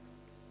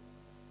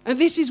 And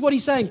this is what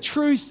he's saying.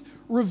 Truth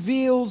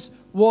reveals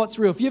what's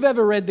real. If you've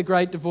ever read The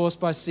Great Divorce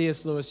by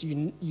C.S. Lewis,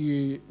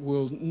 you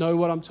will know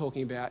what I'm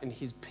talking about in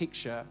his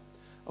picture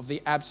of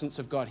the absence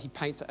of God. He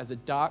paints it as a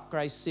dark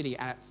grey city,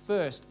 and at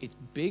first it's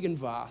big and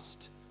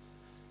vast.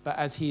 But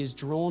as he is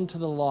drawn to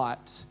the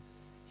light,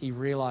 he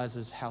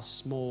realizes how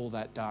small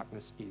that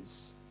darkness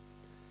is.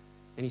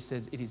 And he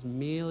says, it is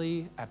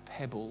merely a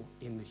pebble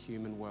in the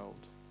human world.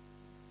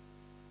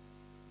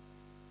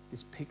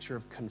 This picture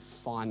of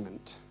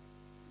confinement.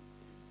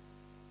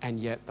 And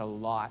yet the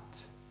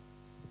light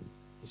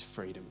is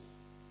freedom.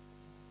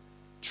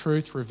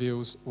 Truth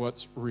reveals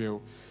what's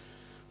real.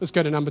 Let's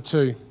go to number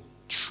 2.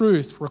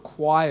 Truth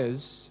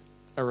requires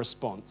a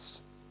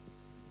response.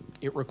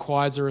 It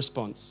requires a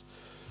response.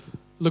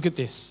 Look at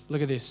this.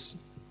 Look at this.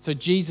 So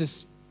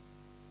Jesus,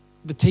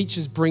 the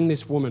teachers bring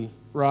this woman,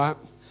 right?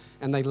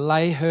 And they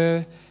lay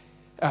her,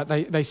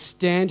 they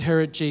stand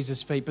her at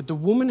Jesus' feet. But the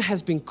woman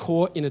has been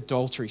caught in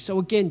adultery. So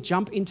again,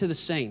 jump into the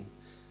scene.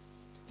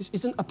 This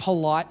isn't a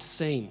polite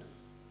scene.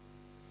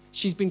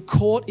 She's been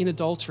caught in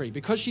adultery.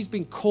 Because she's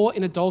been caught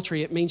in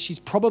adultery, it means she's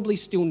probably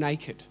still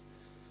naked.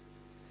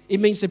 It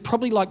means they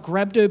probably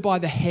grabbed her by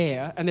the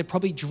hair and they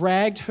probably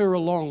dragged her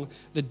along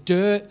the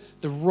dirt,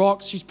 the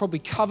rocks. She's probably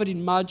covered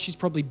in mud. She's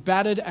probably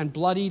battered and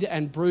bloodied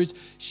and bruised.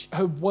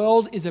 Her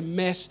world is a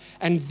mess.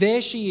 And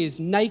there she is,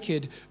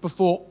 naked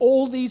before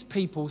all these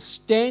people,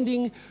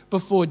 standing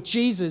before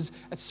Jesus,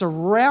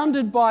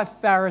 surrounded by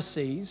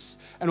Pharisees.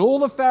 And all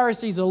the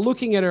Pharisees are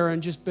looking at her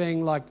and just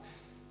being like,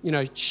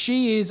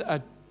 she is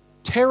a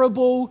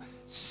terrible,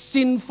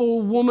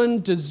 sinful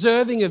woman,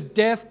 deserving of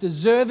death,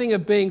 deserving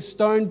of being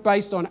stoned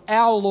based on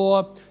our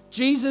law.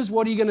 Jesus,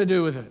 what are you going to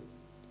do with it?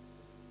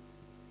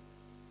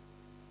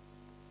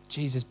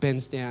 Jesus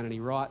bends down and he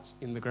writes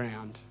in the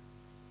ground.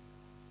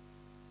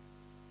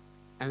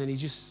 And then he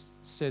just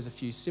says a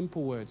few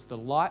simple words. The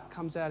light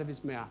comes out of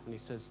his mouth and he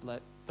says,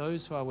 let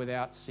those who are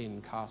without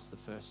sin cast the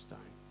first stone.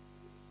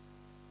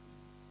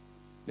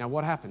 Now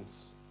what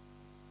happens?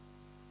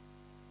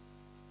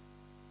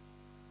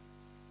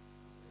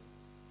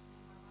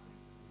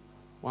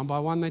 One by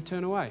one, they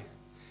turn away.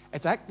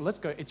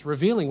 It's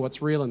revealing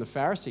what's real in the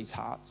Pharisees'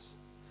 hearts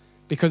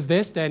because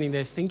they're standing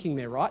there thinking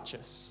they're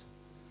righteous.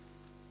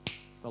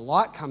 The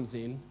light comes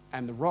in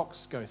and the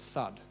rocks go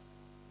thud.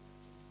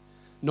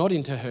 Not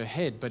into her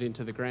head, but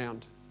into the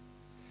ground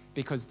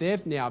because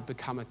they've now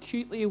become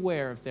acutely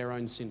aware of their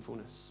own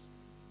sinfulness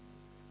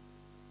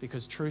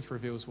because truth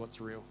reveals what's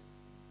real.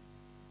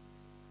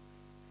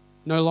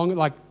 No longer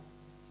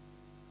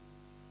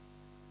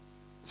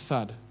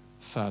thud,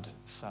 thud,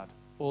 thud.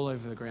 All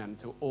over the ground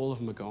until all of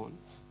them are gone.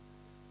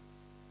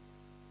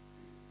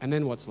 And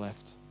then what's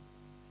left?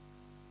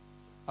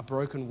 A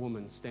broken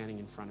woman standing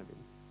in front of him.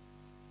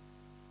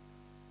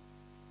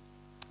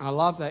 And I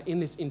love that in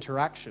this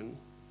interaction,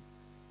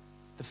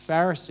 the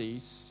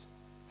Pharisees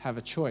have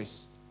a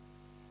choice.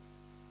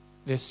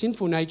 Their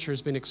sinful nature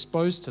has been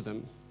exposed to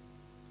them.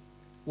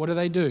 What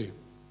do?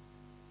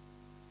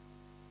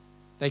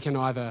 They can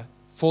either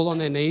fall on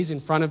their knees in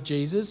front of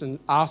Jesus and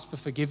ask for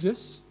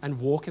forgiveness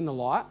and walk in the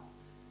light,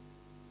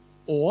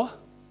 or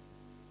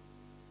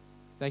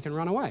they can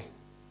run away.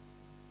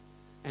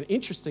 And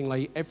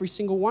interestingly, every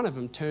single one of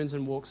them turns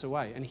and walks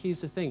away. And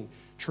here's the thing,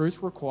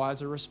 truth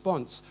requires a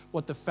response.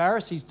 What the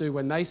Pharisees do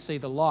when they see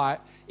the light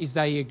is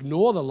they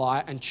ignore the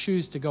light and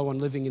choose to go on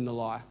living in the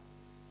lie.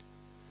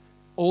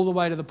 All the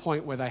way to the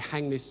point where they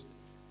hang this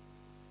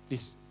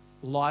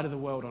light of the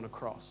world on a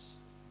cross.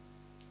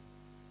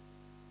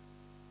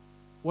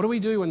 What do we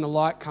do when the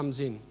light comes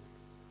in?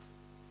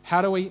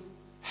 How do we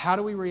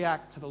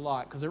react to the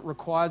light? Because it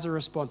requires a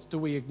response. Do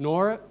we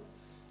ignore it?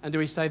 And do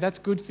we say, that's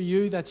good for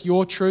you, that's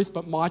your truth,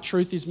 but my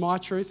truth is my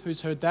truth?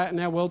 Who's heard that in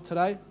our world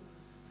today?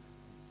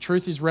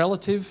 Truth is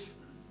relative.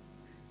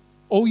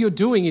 All you're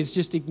doing is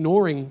just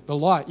ignoring the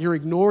light. You're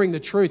ignoring the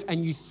truth,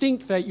 and you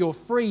think that you're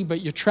free,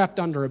 but you're trapped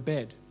under a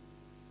bed.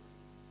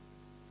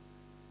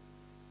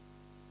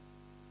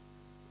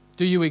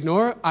 Do you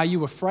ignore it? Are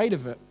you afraid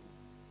of it?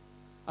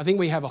 I think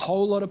we have a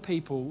whole lot of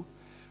people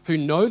who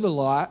know the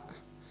light,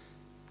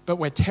 but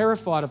we're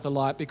terrified of the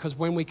light because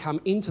when we come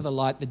into the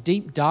light, the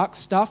deep, dark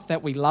stuff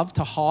that we love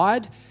to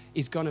hide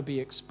is going to be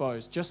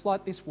exposed, just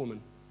like this woman.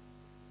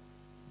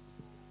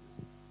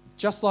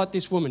 Just like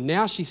this woman.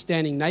 Now she's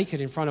standing naked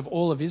in front of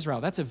all of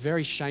Israel. That's a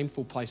very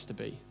shameful place to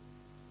be.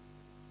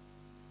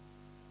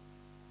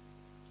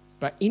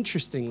 But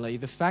interestingly,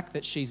 the fact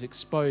that she's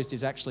exposed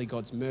is actually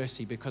God's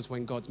mercy, because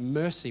when God's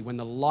mercy, when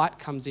the light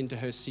comes into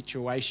her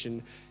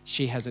situation,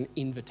 she has an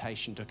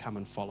invitation to come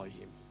and follow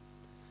him.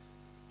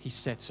 He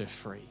sets her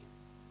free.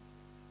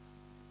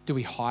 Do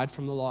we hide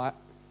from the light,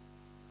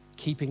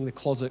 keeping the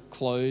closet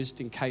closed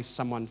in case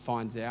someone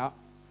finds out?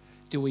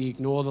 Do we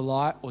ignore the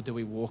light, or do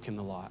we walk in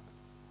the light?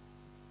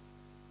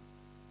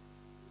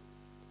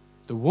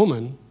 The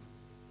woman,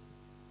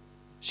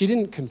 she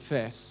didn't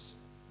confess.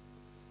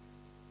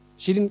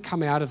 She didn't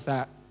come out of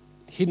that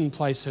hidden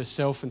place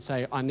herself and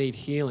say, I need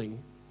healing.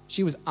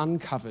 She was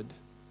uncovered.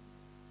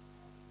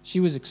 She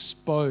was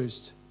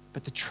exposed,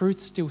 but the truth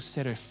still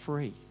set her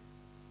free.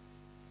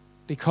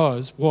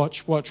 Because,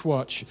 watch.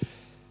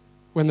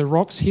 When the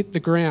rocks hit the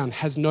ground,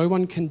 has no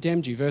one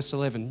condemned you? Verse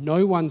 11,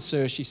 no one,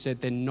 sir, she said.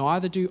 Then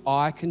neither do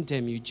I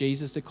condemn you.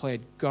 Jesus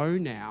declared, go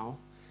now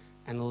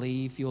and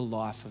leave your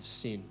life of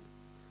sin.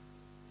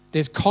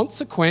 There's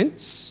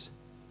consequence,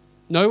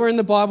 Nowhere in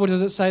the Bible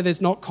does it say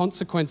there's not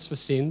consequence for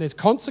sin. There's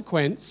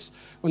consequence.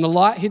 When the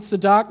light hits the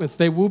darkness,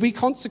 there will be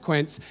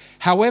consequence.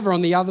 However,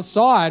 on the other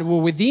side,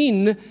 well,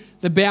 within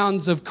the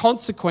bounds of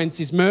consequence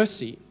is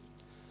mercy.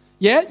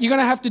 Yeah, you're going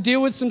to have to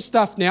deal with some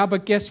stuff now,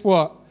 but guess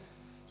what?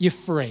 You're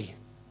free.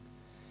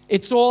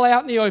 It's all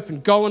out in the open.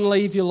 Go and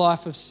leave your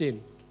life of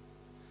sin.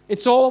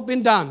 It's all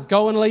been done.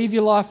 Go and leave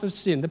your life of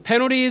sin. The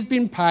penalty has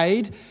been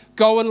paid.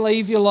 Go and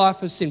leave your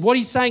life of sin. What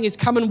he's saying is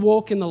come and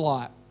walk in the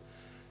light.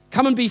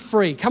 Come and be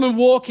free. Come and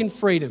walk in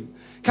freedom.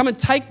 Come and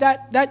take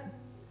the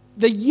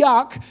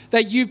yuck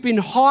that you've been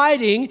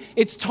hiding.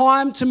 It's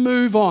time to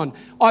move on.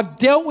 I've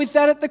dealt with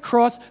that at the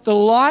cross. The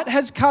light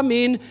has come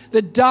in.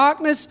 The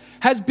darkness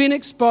has been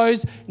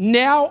exposed.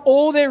 Now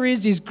all there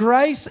is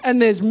grace,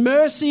 and there's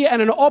mercy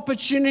and an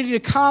opportunity to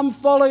come,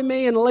 follow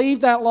me, and leave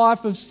that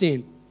life of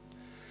sin.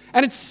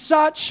 And it's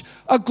such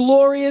a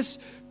glorious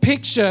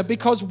picture,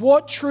 because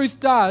what truth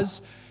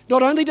does,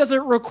 not only does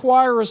it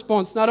require a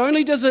response, not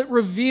only does it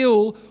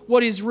reveal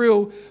what is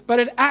real, but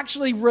it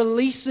actually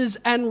releases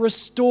and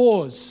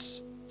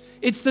restores.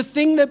 It's the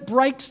thing that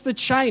breaks the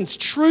chains.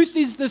 Truth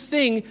is the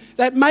thing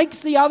that makes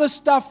the other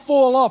stuff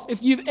fall off.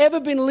 If you've ever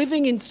been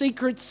living in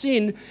secret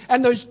sin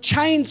and those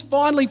chains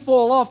finally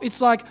fall off, it's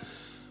like,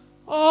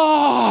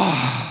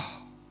 oh,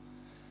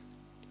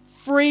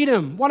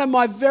 freedom. One of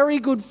my very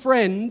good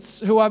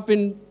friends who I've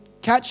been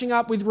catching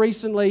up with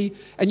recently,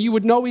 and you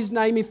would know his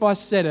name if I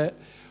said it,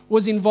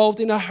 was involved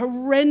in a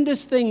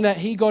horrendous thing that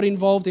he got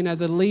involved in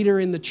as a leader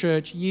in the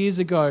church years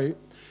ago.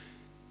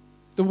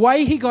 The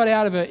way he got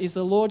out of it is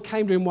the Lord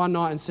came to him one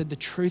night and said, the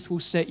truth will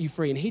set you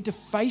free. And he had to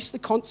face the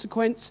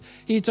consequence.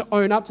 He had to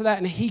own up to that.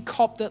 And he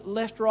copped it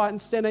left, right, and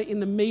center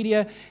in the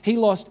media. He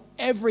lost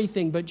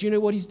everything. But do you know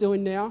what he's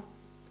doing now?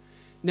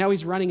 Now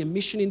he's running a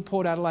mission in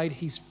Port Adelaide.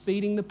 He's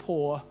feeding the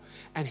poor,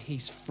 and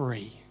he's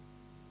free.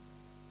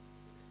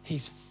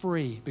 He's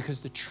free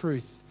because the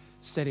truth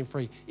set him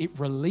free. It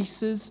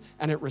releases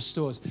and it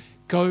restores.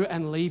 Go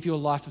and leave your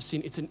life of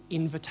sin. It's an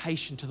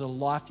invitation to the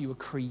life you were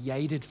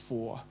created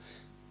for.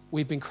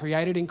 We've been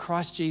created in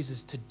Christ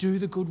Jesus to do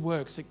the good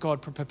works that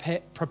God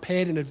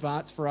prepared in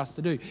advance for us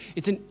to do.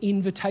 It's an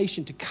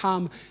invitation to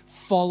come,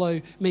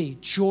 follow me,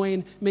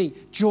 join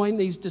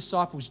these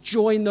disciples,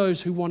 join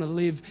those who want to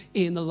live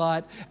in the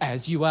light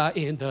as you are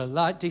in the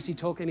light. DC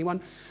Talk,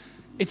 anyone?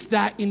 It's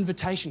that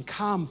invitation.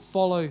 Come,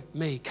 follow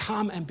me.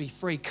 Come and be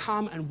free.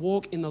 Come and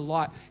walk in the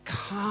light.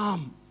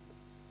 Come.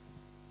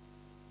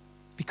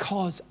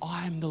 Because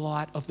I am the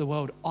light of the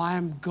world. I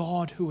am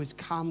God who has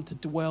come to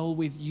dwell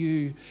with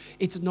you.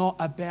 It's not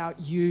about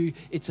you.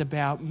 It's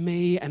about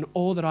me and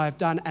all that I have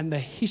done. And the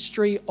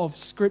history of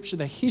Scripture,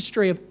 the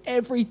history of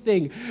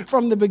everything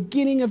from the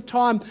beginning of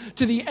time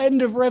to the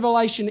end of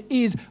Revelation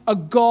is a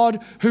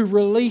God who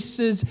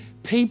releases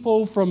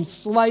people from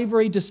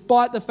slavery,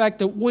 despite the fact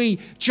that we,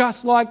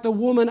 just like the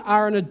woman,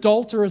 are an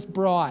adulterous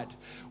bride.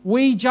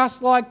 We,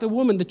 just like the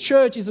woman, the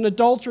church is an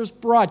adulterous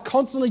bride,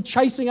 constantly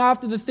chasing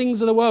after the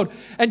things of the world.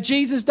 And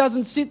Jesus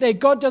doesn't sit there.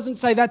 God doesn't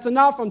say, that's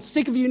enough, I'm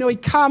sick of you. No, he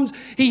comes,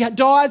 he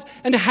dies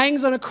and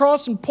hangs on a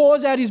cross and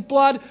pours out his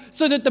blood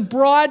so that the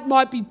bride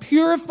might be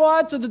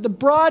purified, so that the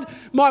bride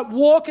might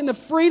walk in the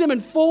freedom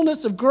and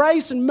fullness of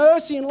grace and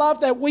mercy and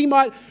love, that we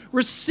might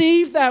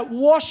receive that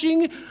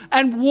washing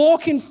and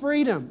walk in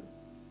freedom.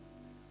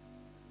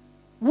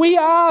 We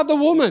are the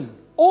woman,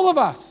 all of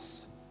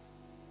us.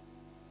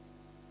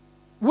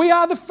 We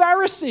are the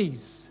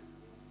Pharisees.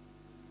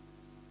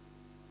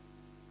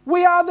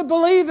 We are the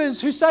believers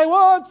who say,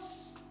 well,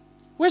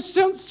 we're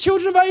still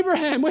children of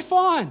Abraham, we're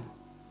fine.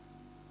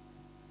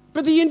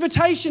 But the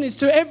invitation is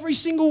to every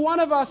single one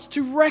of us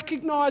to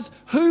recognize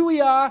who we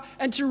are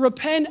and to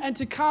repent and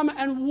to come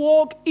and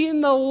walk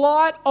in the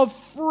light of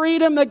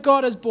freedom that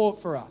God has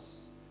bought for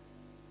us.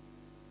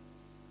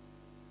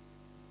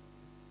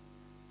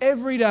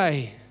 Every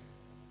day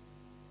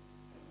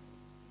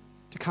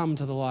to come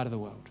to the light of the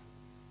world.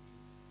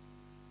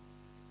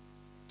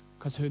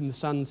 Because whom the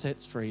Son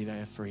sets free,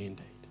 they are free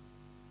indeed.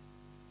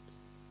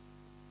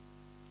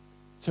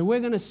 So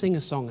we're going to sing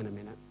a song in a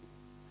minute.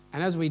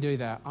 And as we do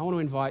that, I want to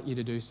invite you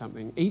to do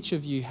something. Each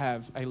of you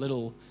have a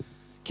little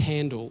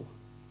candle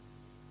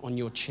on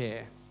your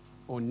chair,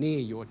 or near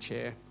your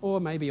chair,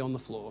 or maybe on the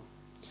floor.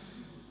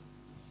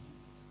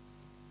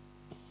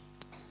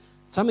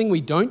 Something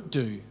we don't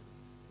do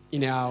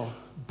in our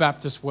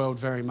Baptist world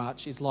very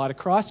much is light a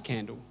Christ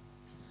candle.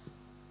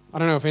 I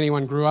don't know if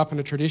anyone grew up in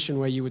a tradition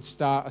where you would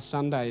start a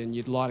Sunday and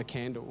you'd light a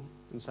candle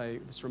and say,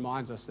 this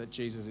reminds us that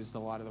Jesus is the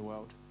light of the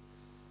world.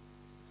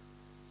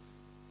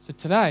 So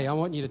today, I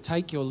want you to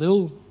take your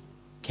little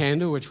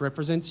candle, which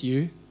represents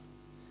you,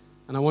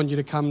 and I want you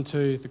to come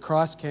to the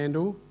Christ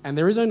candle. And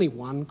there is only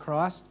one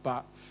Christ,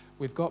 but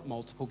we've got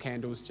multiple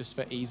candles just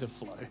for ease of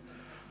flow.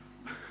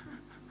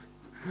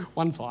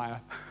 One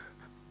fire.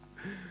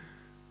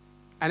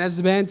 And as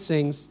the band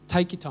sings,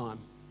 take your time.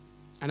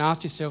 And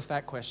ask yourself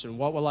that question,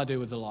 what will I do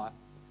with the light?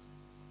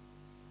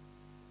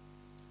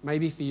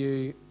 Maybe for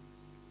you,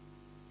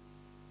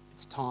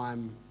 it's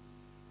time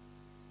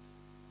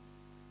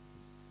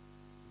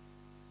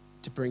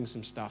to bring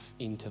some stuff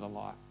into the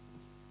light.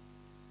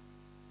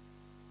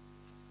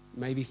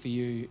 maybe for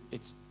you,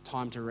 it's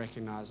time to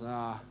recognize,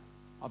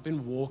 I've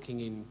been walking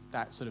in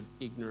that sort of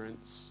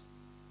ignorance.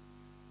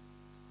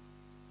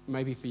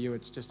 Maybe for you,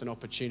 it's just an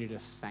opportunity to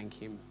thank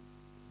him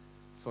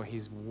for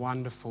his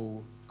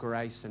wonderful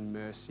grace and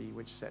mercy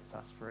which sets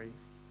us free.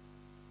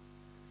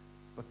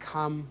 But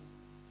come,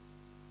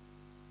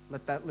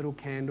 let that little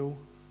candle,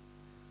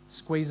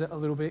 squeeze it a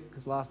little bit,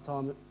 because last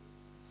time it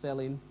fell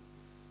in.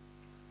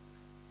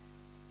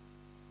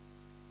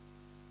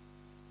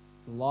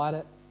 Light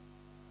it.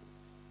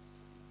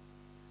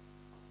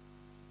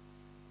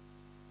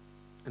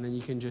 And then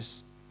you can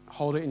just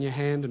hold it in your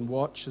hand and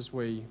watch as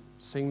we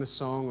sing the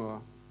song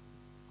or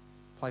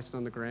place it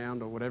on the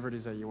ground or whatever it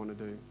is that you want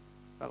to do.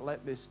 But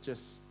let this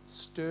just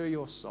stir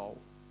your soul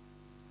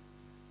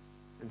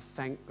and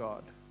thank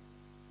God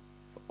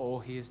for all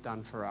he has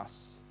done for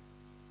us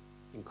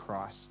in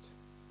Christ,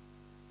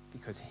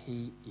 because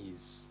he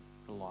is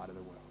the light of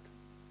the world.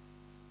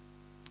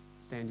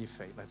 Stand to your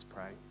feet, let's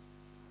pray.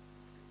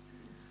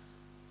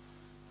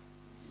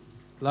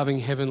 Loving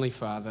Heavenly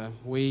Father,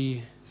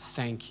 we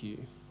thank you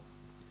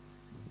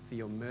for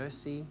your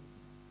mercy.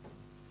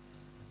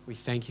 We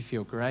thank you for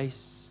your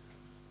grace.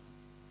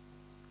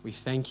 We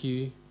thank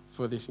you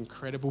for this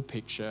incredible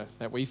picture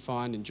that we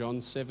find in John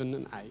 7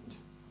 and 8,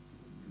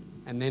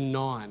 and then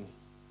 9,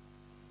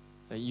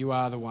 that you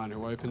are the one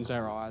who opens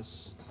our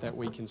eyes that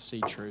we can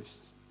see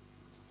truth.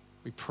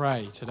 We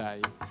pray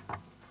today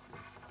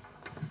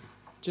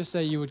just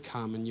that you would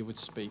come and you would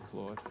speak,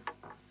 Lord.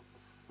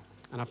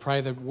 And I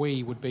pray that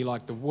we would be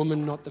like the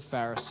woman, not the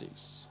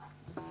Pharisees.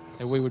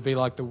 That we would be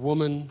like the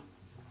woman,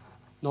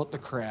 not the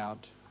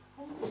crowd,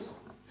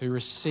 who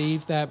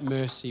received that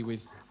mercy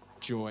with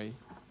joy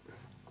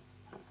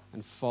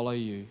and follow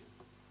you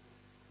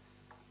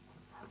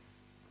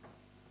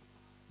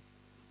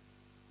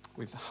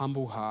with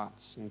humble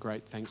hearts and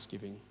great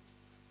thanksgiving.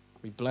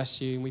 We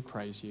bless you and we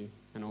praise you.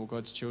 And all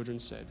God's children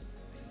said,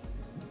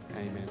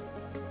 amen.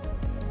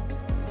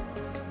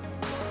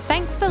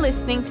 Thanks for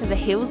listening to the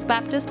Hills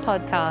Baptist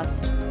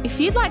podcast. If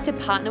you'd like to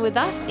partner with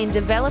us in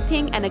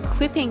developing and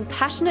equipping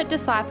passionate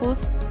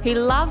disciples who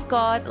love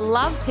God,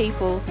 love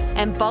people,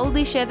 and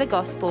boldly share the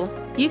gospel,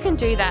 you can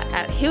do that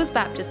at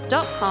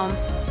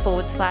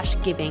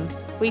hillsbaptist.com/giving.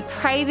 We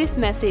pray this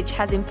message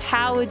has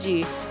empowered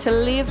you to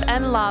live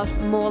and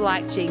love more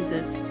like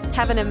Jesus.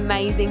 Have an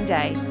amazing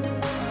day.